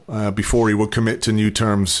well, before he would commit to new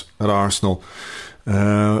terms at Arsenal.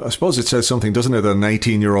 I suppose it says something, doesn't it, that an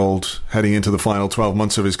 18-year-old heading into the final 12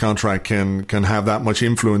 months of his contract can have that much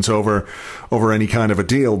influence over any kind of a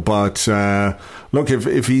deal. But look,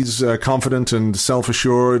 if he's confident and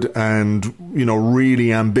self-assured and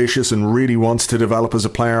really ambitious and really wants to develop as a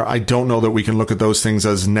player, I don't know that we can look at those things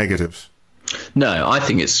as negatives. No, I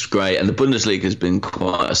think it's great, and the Bundesliga has been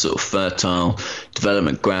quite a sort of fertile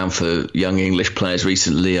development ground for young English players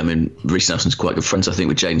recently. I mean, Reece Nelson's quite good friends, I think,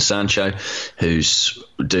 with Jadon Sancho, who's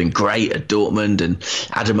doing great at Dortmund, and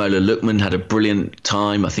Ademola Lookman had a brilliant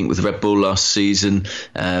time, I think, with Red Bull last season,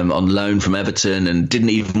 on loan from Everton, and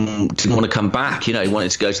didn't want to come back. He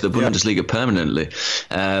wanted to go to the Bundesliga permanently.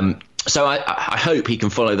 So I hope he can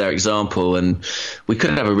follow their example, and we could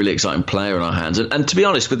have a really exciting player on our hands. And to be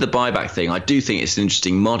honest, with the buyback thing, I do think it's an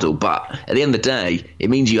interesting model. But at the end of the day, it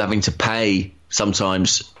means you having to pay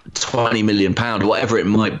sometimes £20 million or whatever it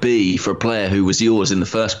might be for a player who was yours in the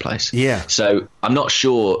first place. Yeah. So I'm not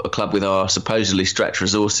sure a club with our supposedly stretched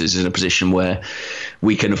resources is in a position where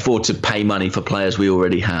we can afford to pay money for players we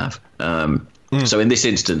already have. So in this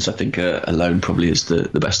instance, I think a loan probably is the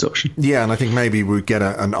best option. Yeah, and I think maybe we'd get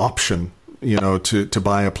an option, to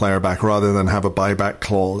buy a player back rather than have a buyback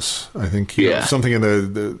clause. I think something in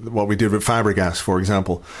the what we did with Fabregas, for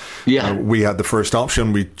example. Yeah, we had the first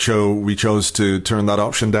option. We chose to turn that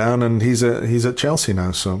option down, and he's at Chelsea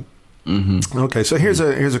now. So. Mm-hmm. Okay, so here's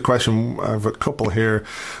a question. I have a couple here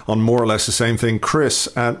on more or less the same thing. Chris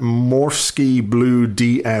at Morfsky Blue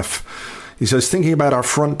DF. He says, thinking about our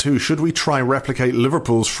front two, should we try replicate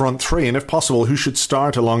Liverpool's front three? And if possible, who should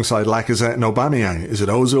start alongside Lacazette and Aubameyang? Is it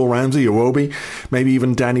Ozil, Ramsey, Iwobi? Maybe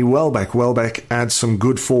even Danny Welbeck. Welbeck adds some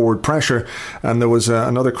good forward pressure. And there was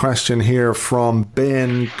another question here from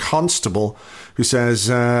Ben Constable, who says,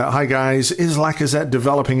 hi guys, is Lacazette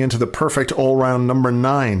developing into the perfect all-round number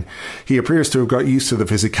 9? He appears to have got used to the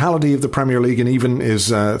physicality of the Premier League and even is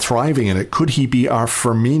thriving in it. Could he be our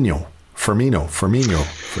Firmino.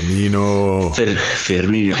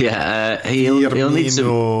 Yeah, he'll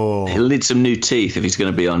need some new teeth if he's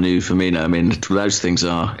going to be our new Firmino. I mean, those things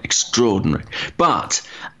are extraordinary. But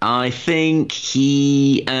I think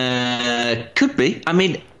he could be. I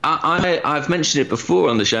mean, I've mentioned it before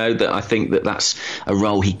on the show that I think that's a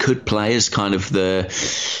role he could play as kind of the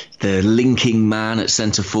linking man at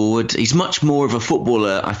centre forward. He's much more of a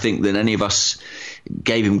footballer, I think, than any of us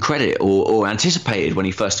gave him credit or anticipated when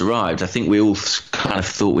he first arrived. I think we all kind of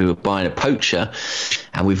thought we were buying a poacher,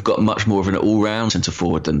 and we've got much more of an all-round centre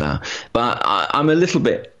forward than that. But I'm a little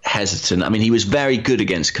bit hesitant. I mean, he was very good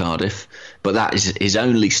against Cardiff, but that is his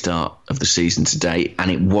only start of the season to date,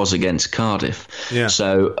 and it was against Cardiff. Yeah.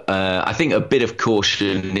 So I think a bit of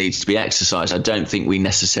caution needs to be exercised. I don't think we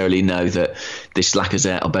necessarily know that this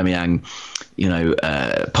Lacazette-Aubameyang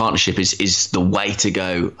partnership is the way to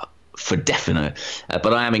go for definite,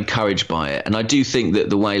 but I am encouraged by it. And I do think that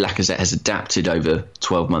the way Lacazette has adapted over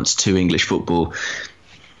 12 months to English football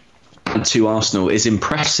and to Arsenal is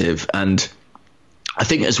impressive. And I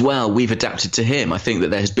think as well, we've adapted to him. I think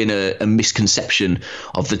that there has been a misconception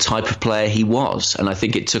of the type of player he was. And I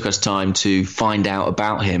think it took us time to find out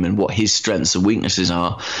about him and what his strengths and weaknesses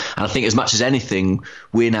are. And I think as much as anything,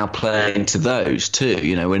 we're now playing to those too.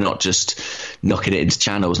 You know, we're not just knocking it into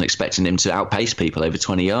channels and expecting him to outpace people over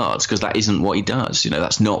 20 yards, because that isn't what he does. You know,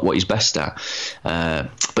 that's not what he's best at.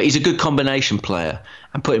 But he's a good combination player,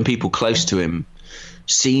 and putting people close to him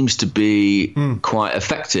seems to be quite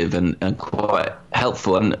effective and quite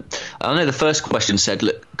helpful. And I know the first question said,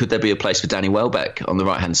 look, could there be a place for Danny Welbeck on the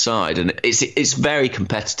right-hand side? And it's very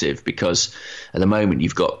competitive, because at the moment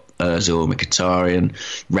you've got Ozil, Mkhitaryan,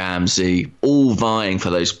 Ramsey, all vying for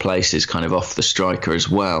those places kind of off the striker as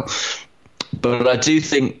well. But I do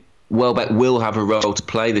think Welbeck will have a role to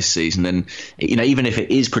play this season, and you know, even if it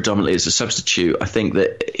is predominantly as a substitute, I think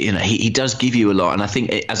that, you know, he does give you a lot. And I think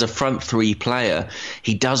as a front three player,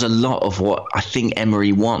 he does a lot of what I think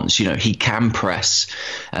Emery wants. You know, he can press,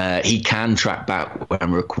 he can track back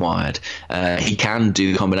when required, he can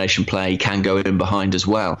do the combination play, he can go in behind as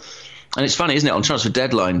well. And it's funny, isn't it? On transfer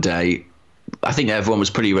deadline day, I think everyone was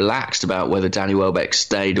pretty relaxed about whether Danny Welbeck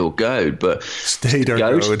stayed or goed, but stayed or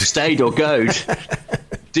goed.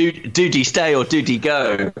 Did he stay or did he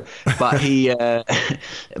go? But he,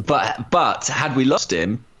 but had we lost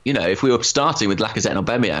him, you know, if we were starting with Lacazette and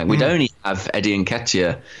Aubameyang, we'd only have Eddie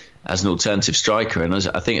Nketiah as an alternative striker, and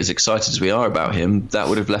I think as excited as we are about him, that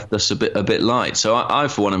would have left us a bit light. So I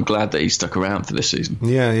for one, am glad that he stuck around for this season.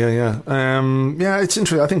 Yeah, it's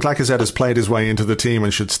interesting. I think Lacazette has played his way into the team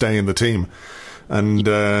and should stay in the team, and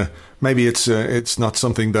maybe it's not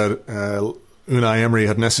something that Unai Emery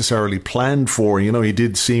had necessarily planned for. You know, he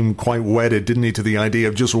did seem quite wedded, didn't he, to the idea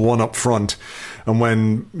of just one up front. And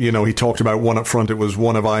when, you know, he talked about one up front, it was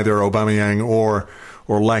one of either Aubameyang or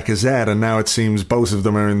Lacazette, and now it seems both of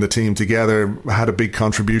them are in the team together, had a big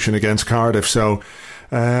contribution against Cardiff. So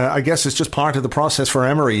I guess it's just part of the process for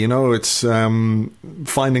Emery. You know, it's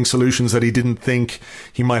finding solutions that he didn't think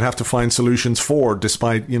he might have to find solutions for,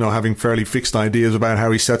 despite, you know, having fairly fixed ideas about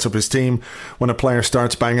how he sets up his team. When a player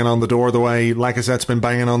starts banging on the door the way Lacazette's been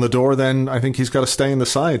banging on the door, then I think he's got to stay in the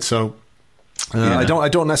side. So I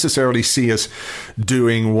don't necessarily see us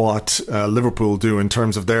doing what Liverpool do in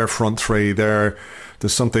terms of their front three.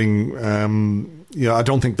 There's something, I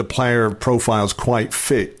don't think the player profiles quite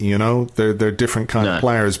fit, you know. They're different kind of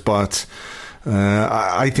players, but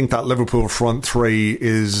I think that Liverpool front three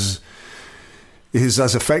is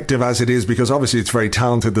as effective as it is, because obviously it's very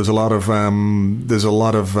talented. There's a lot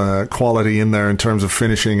of quality in there in terms of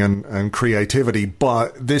finishing and creativity.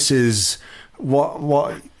 But this is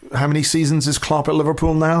what? How many seasons is Klopp at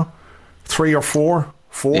Liverpool now? 3 or 4?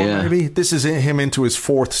 4 maybe. This is him into his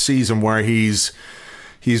 4th season where he's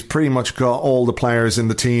pretty much got all the players in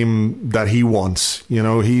the team that he wants. You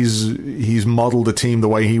know, he's modelled the team the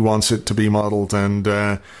way he wants it to be modelled, and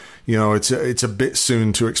you know, it's a bit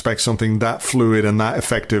soon to expect something that fluid and that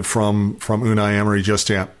effective from Unai Emery just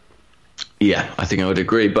yet. Yeah, I think I would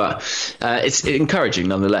agree, but it's encouraging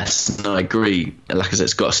nonetheless. And I agree,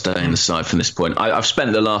 Lacazette's got to stay in the side from this point. I've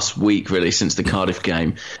spent the last week, really, since the Cardiff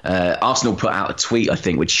game. Arsenal put out a tweet, I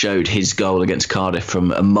think, which showed his goal against Cardiff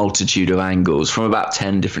from a multitude of angles, from about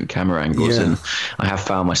 10 different camera angles. Yeah. And I have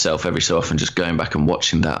found myself every so often just going back and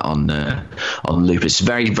watching that on loop. It's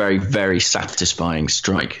very, very, very satisfying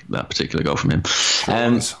strike, that particular goal from him.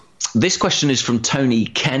 This question is from Tony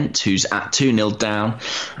Kent, who's at 2-0 down.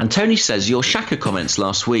 And Tony says, your Xhaka comments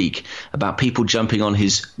last week about people jumping on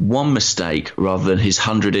his one mistake rather than his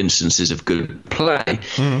 100 instances of good play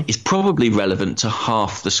is probably relevant to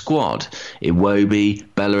half the squad. Iwobi,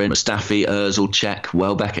 Bellerin, Mustafi, Ozil, Cech,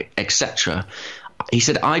 Welbeck, etc. He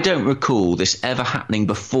said, I don't recall this ever happening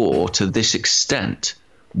before to this extent.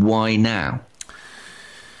 Why now?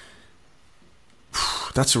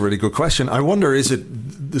 That's a really good question. I wonder, is it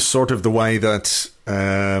the way that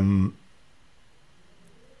the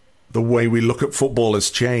way we look at football has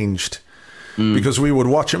changed? Because we would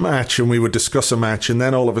watch a match and we would discuss a match, and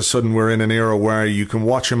then all of a sudden we're in an era where you can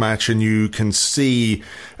watch a match and you can see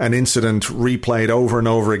an incident replayed over and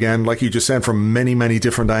over again, like you just said, from many, many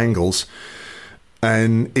different angles.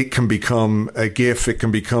 And it can become a GIF, it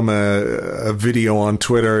can become a video on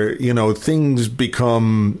Twitter. You know, things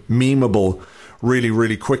become memeable really,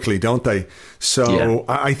 really quickly, don't they? So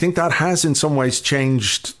I think that has in some ways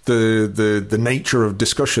changed the nature of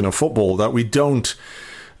discussion of football, that we don't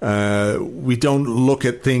We don't look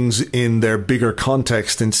at things in their bigger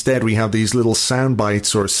context. Instead, we have these little sound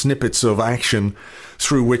bites or snippets of action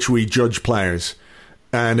through which we judge players.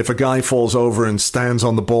 And if a guy falls over and stands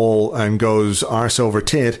on the ball and goes arse over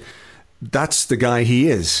tit, that's the guy he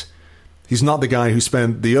is. He's not the guy who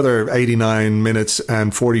spent the other 89 minutes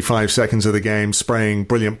and 45 seconds of the game spraying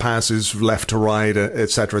brilliant passes left to right,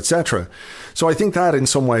 etc., etc. So I think that in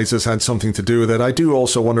some ways has had something to do with it. I do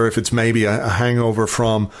also wonder if it's maybe a hangover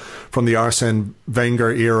from the Arsene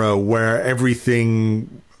Wenger era, where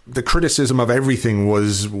everything, the criticism of everything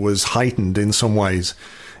was heightened in some ways.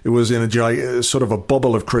 It was in a sort of a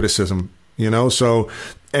bubble of criticism, you know? So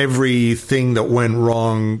everything that went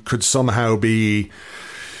wrong could somehow be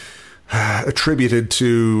attributed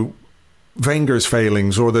to Wenger's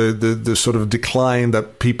failings or the sort of decline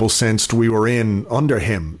that people sensed we were in under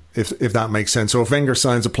him, if that makes sense. So if Wenger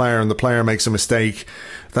signs a player and the player makes a mistake,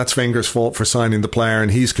 that's Wenger's fault for signing the player,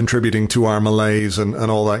 and he's contributing to our malaise and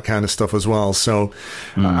all that kind of stuff as well. So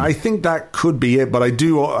I think that could be it, but I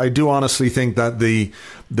do honestly think that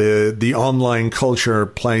the online culture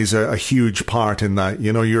plays a huge part in that.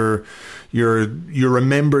 You know, you're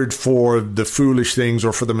remembered for the foolish things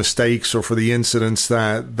or for the mistakes or for the incidents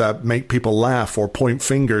that make people laugh or point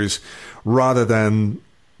fingers rather than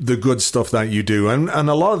the good stuff that you do. And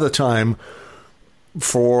a lot of the time,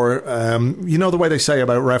 for you know, the way they say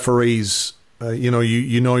about referees, you know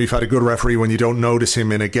you've had a good referee when you don't notice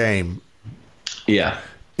him in a game. Yeah,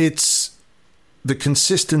 it's the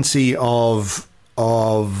consistency of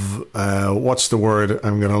what's the word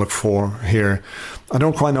I'm going to look for here? I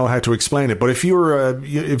don't quite know how to explain it, but if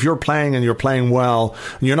you're playing and you're playing well,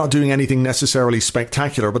 and you're not doing anything necessarily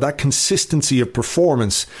spectacular, but that consistency of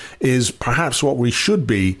performance is perhaps what we should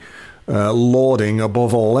be lauding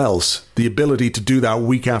above all else. The ability to do that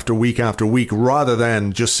week after week after week, rather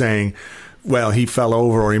than just saying, well, he fell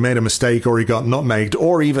over or he made a mistake or he got nutmegged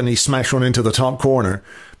or even he smashed one into the top corner,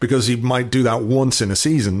 because he might do that once in a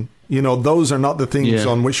season. You know, those are not the things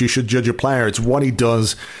on which you should judge a player. It's what he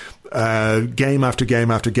does game after game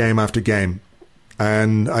after game after game.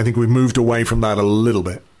 And I think we've moved away from that a little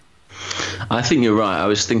bit. I think you're right. I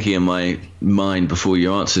was thinking in my mind before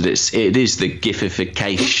you answered it. It is the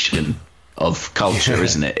giffification of culture,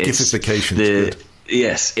 isn't it? Giffification is good.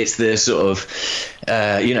 Yes, it's the sort of,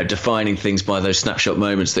 defining things by those snapshot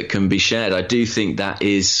moments that can be shared. I do think that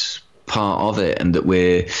is part of it, and that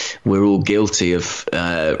we're all guilty of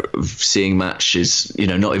seeing matches, you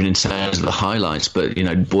know, not even in terms of the highlights, but, you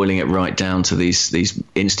know, boiling it right down to these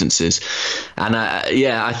instances. And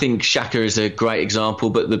I think Xhaka is a great example,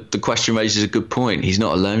 but the question raises a good point. He's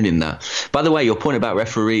not alone in that. By the way, your point about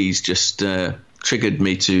referees just triggered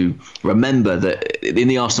me to remember that in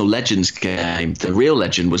the Arsenal Legends game, the real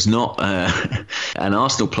legend was not an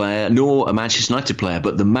Arsenal player nor a Manchester United player,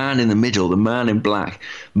 but the man in the middle, the man in black.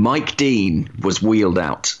 Mike Dean was wheeled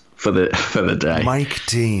out for the day. Mike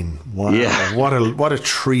Dean, wow! Yeah. What a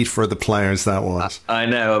treat for the players that was. I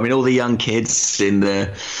know. I mean, all the young kids in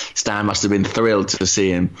the stand must have been thrilled to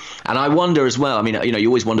see him. And I wonder as well. I mean, you know, you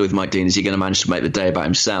always wonder with Mike Dean, is he going to manage to make the day about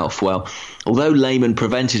himself? Well, although Lehmann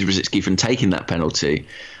prevented Rosicky from taking that penalty,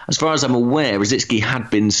 as far as I'm aware, Rosicky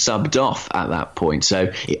had been subbed off at that point.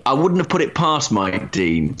 So I wouldn't have put it past Mike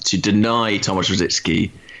Dean to deny Thomas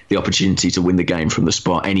Rosicky the opportunity to win the game from the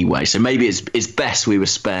spot anyway. So maybe it's best we were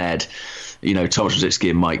spared, you know, Thomas Rosicky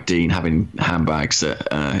and Mike Dean having handbags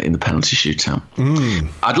in the penalty shootout.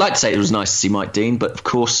 I'd like to say it was nice to see Mike Dean, but of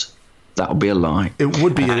course that would be a lie. It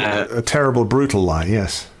would be a terrible, brutal lie,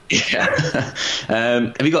 yes. Yeah.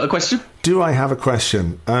 Have you got a question? Do I have a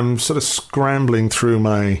question? I'm sort of scrambling through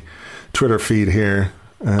my Twitter feed here.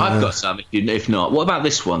 I've got some, if not. What about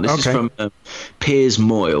this one? This is from Piers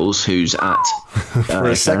Moyles, who's at...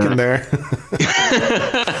 For a second there.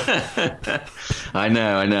 I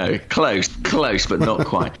know. Close, but not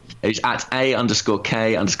quite. He's at A_K_A_Percy.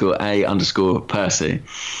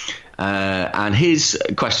 And his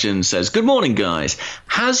question says, good morning, guys.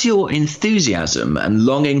 Has your enthusiasm and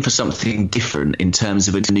longing for something different in terms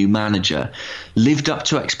of a new manager lived up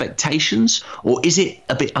to expectations, or is it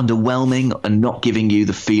a bit underwhelming and not giving you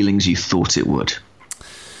the feelings you thought it would?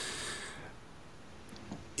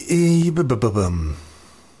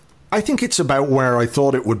 I think it's about where I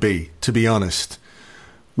thought it would be, to be honest.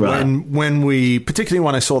 Right. When we, particularly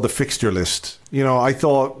when I saw the fixture list, you know, I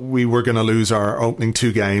thought we were going to lose our opening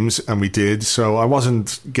two games, and we did. So I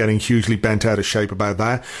wasn't getting hugely bent out of shape about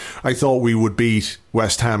that. I thought we would beat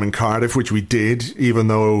West Ham and Cardiff, which we did, even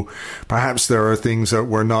though perhaps there are things that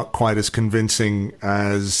were not quite as convincing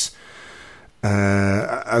as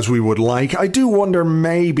we would like. I do wonder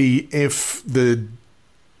maybe if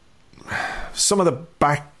some of the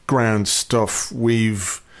back background stuff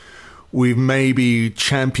we've maybe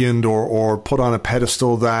championed or put on a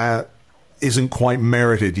pedestal that isn't quite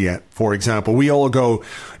merited yet. For example, we all go,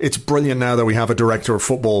 it's brilliant now that we have a director of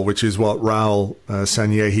football, which is what Raul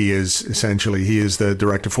Sanyehi is, essentially. He is the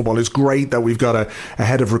director of football. It's great that we've got a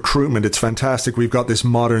head of recruitment. It's fantastic. We've got this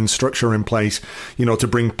modern structure in place, to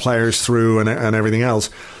bring players through and everything else.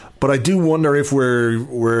 But I do wonder if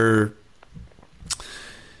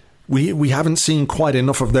we haven't seen quite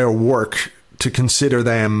enough of their work to consider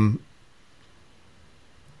them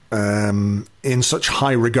in such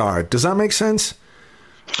high regard. Does that make sense?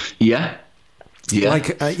 Yeah.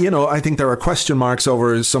 Like, I think there are question marks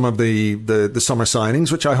over some of the summer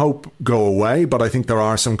signings, which I hope go away, but I think there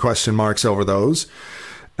are some question marks over those.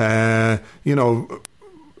 A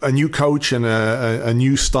new coach and a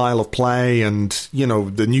new style of play and,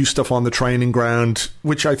 the new stuff on the training ground,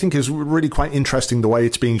 which I think is really quite interesting the way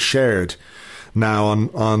it's being shared now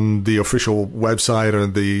on the official website or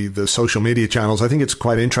the social media channels. I think it's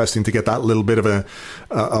quite interesting to get that little bit of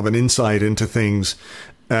an insight into things.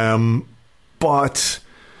 But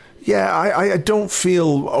yeah, I don't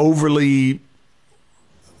feel overly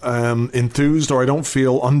enthused, or I don't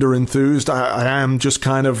feel under enthused. I am just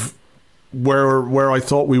kind of where I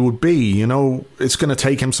thought we would be. It's going to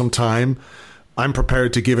take him some time. I'm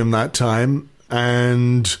prepared to give him that time,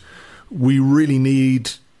 and we really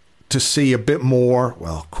need to see a bit more,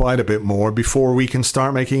 well, quite a bit more, before we can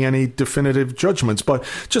start making any definitive judgments. But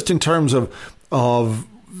just in terms of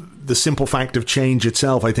the simple fact of change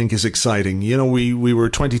itself, I think is exciting. We were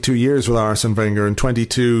 22 years with Arsene Wenger, and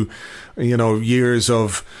 22, years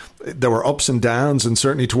of, there were ups and downs, and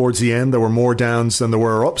certainly towards the end there were more downs than there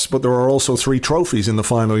were ups, but there were also 3 trophies in the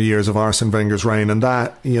final years of Arsene Wenger's reign. And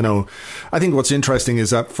that, I think what's interesting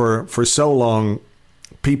is that for so long,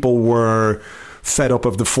 people were fed up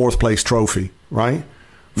of the 4th place trophy, right?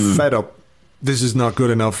 Fed up. This is not good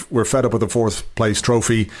enough. We're fed up with the 4th place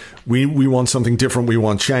trophy. We want something different. We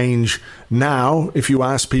want change. Now, if you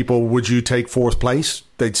ask people, would you take 4th place?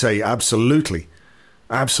 They'd say, absolutely.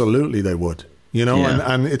 Absolutely they would.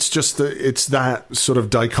 And it's just it's that sort of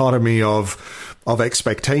dichotomy of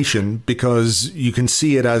expectation, because you would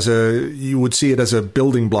see it as a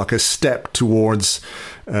building block, a step towards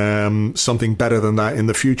something better than that in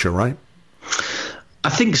the future, right? I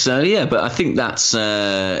think so, yeah, but I think that's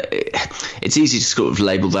it's easy to sort of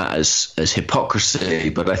label that as hypocrisy.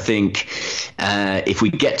 But I think if we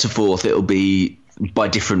get to 4th, it'll be by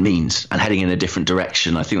different means and heading in a different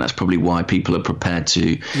direction. I think that's probably why people are prepared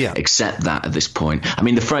to accept that at this point. I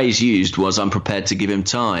mean, the phrase used was, I'm prepared to give him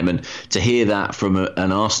time. And to hear that from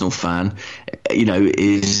an Arsenal fan,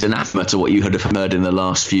 is anathema to what you had heard in the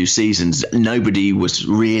last few seasons. Nobody was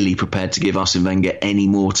really prepared to give Arsene Wenger any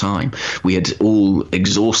more time. We had all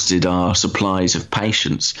exhausted our supplies of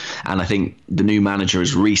patience. And I think the new manager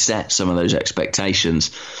has reset some of those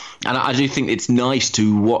expectations. And I do think it's nice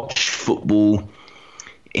to watch football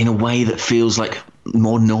in a way that feels like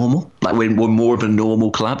more normal, like we're more of a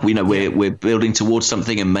normal club. We know we're building towards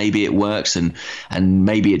something, and maybe it works and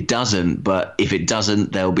maybe it doesn't, but if it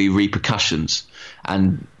doesn't, there'll be repercussions.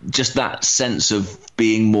 And just that sense of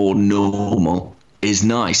being more normal is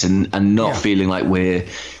nice, and not feeling like we're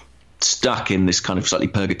stuck in this kind of slightly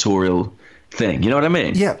purgatorial thing. You know what I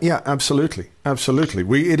mean? Yeah, absolutely.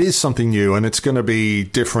 It is something new, and it's going to be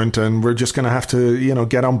different, and we're just going to have to,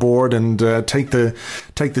 get on board and take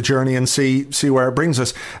the journey and see where it brings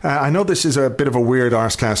us. I know this is a bit of a weird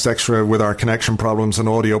Arsecast Extra with our connection problems and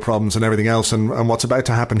audio problems and everything else, and what's about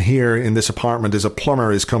to happen here in this apartment is a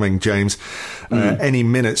plumber is coming, James, any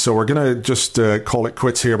minute. So we're going to just call it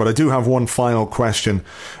quits here. But I do have one final question,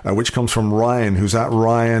 which comes from Ryan, who's at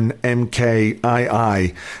Ryan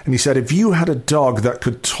MKII, and he said, if you had a dog that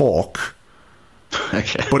could talk,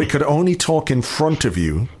 okay, but it could only talk in front of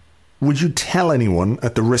you, would you tell anyone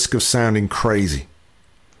at the risk of sounding crazy?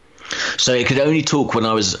 So it could only talk when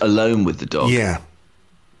I was alone with the dog? Yeah.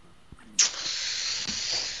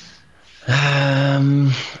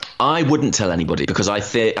 I wouldn't tell anybody, because I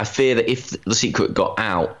fear that if the secret got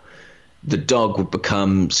out, the dog would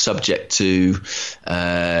become subject to,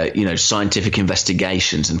 scientific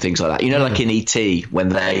investigations and things like that. Like in E.T., when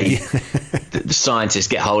the scientists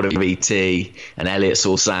get hold of E.T. and Elliot's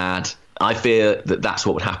all sad. I fear that that's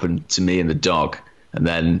what would happen to me and the dog. And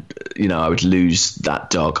then, I would lose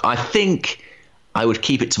that dog. I think I would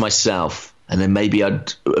keep it to myself. And then maybe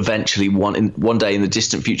I'd eventually one day in the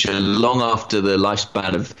distant future, long after the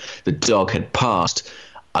lifespan of the dog had passed,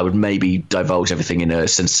 I would maybe divulge everything in a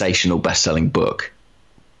sensational best-selling book.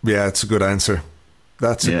 Yeah, it's a good answer.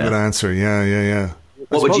 That's a good answer. Yeah.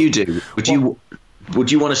 What would you do?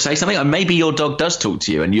 would you want to say something? Or maybe your dog does talk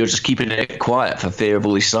to you and you're just keeping it quiet for fear of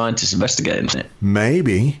all these scientists investigating it.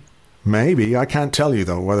 Maybe. I can't tell you,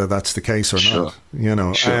 though, whether that's the case or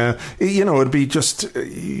not. Sure. It'd be just,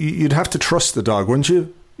 you'd have to trust the dog, wouldn't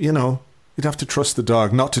you? You'd have to trust the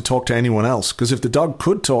dog not to talk to anyone else. Because if the dog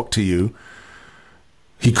could talk to you,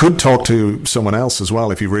 he could talk to someone else as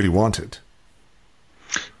well if he really wanted.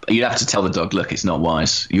 You'd have to tell the dog, look, it's not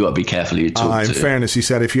wise. You got to be careful who you talk to. In fairness, he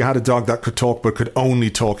said if you had a dog that could talk but could only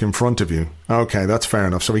talk in front of you. Okay, that's fair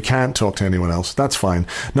enough. So he can't talk to anyone else. That's fine.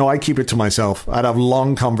 No, I keep it to myself. I'd have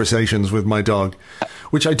long conversations with my dog,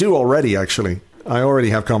 which I do already, actually. I already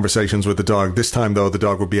have conversations with the dog. This time, though, the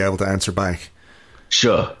dog would be able to answer back.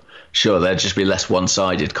 Sure. There'd just be less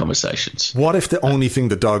one-sided conversations. What if the only thing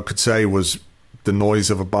the dog could say was the noise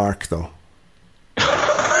of a bark, though?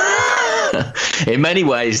 In many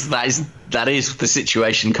ways, that is the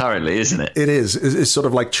situation currently, isn't it? It is. It's sort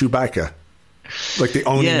of like Chewbacca. Like the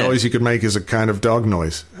only noise you could make is a kind of dog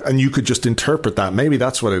noise. And you could just interpret that. Maybe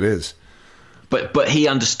that's what it is. But he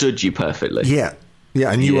understood you perfectly. Yeah,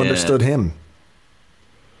 and you understood him.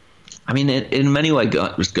 I mean, in many ways,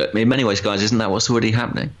 guys, isn't that what's already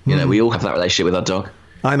happening? We all have that relationship with our dog.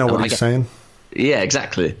 I know what he's saying. Yeah,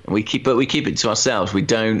 exactly. We keep it to ourselves. We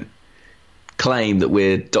don't claim that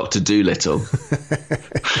we're Dr. Dolittle.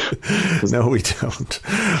 No, we don't.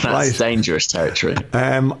 That's dangerous territory.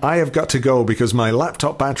 I have got to go because my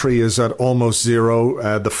laptop battery is at almost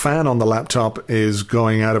zero. The fan on the laptop is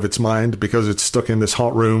going out of its mind because it's stuck in this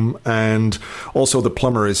hot room, and also the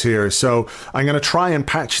plumber is here. So I'm going to try and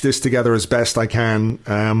patch this together as best I can.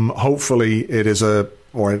 Hopefully it is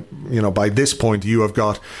by this point, you have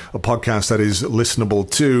got a podcast that is listenable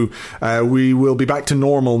too. We will be back to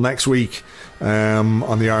normal next week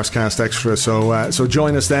on the Arsecast Extra. So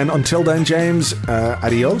join us then. Until then, James,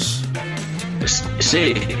 adios. See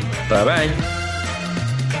you. Bye-bye.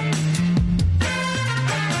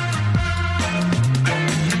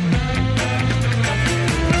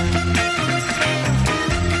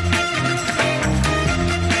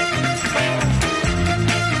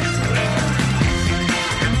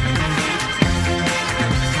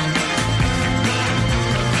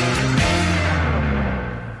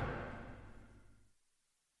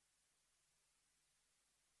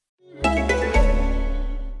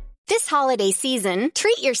 Holiday season,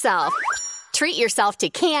 treat yourself. Treat yourself to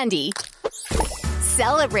candy.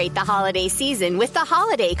 Celebrate the holiday season with the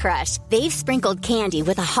Holiday Crush. They've sprinkled candy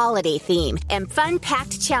with a holiday theme and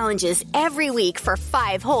fun-packed challenges every week for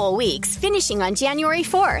 5 whole weeks, finishing on January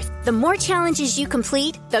 4th. The more challenges you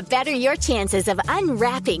complete, the better your chances of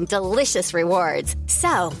unwrapping delicious rewards.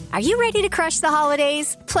 So, are you ready to crush the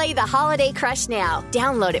holidays? Play the Holiday Crush now.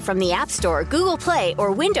 Download it from the App Store, Google Play,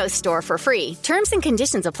 or Windows Store for free. Terms and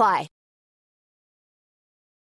conditions apply.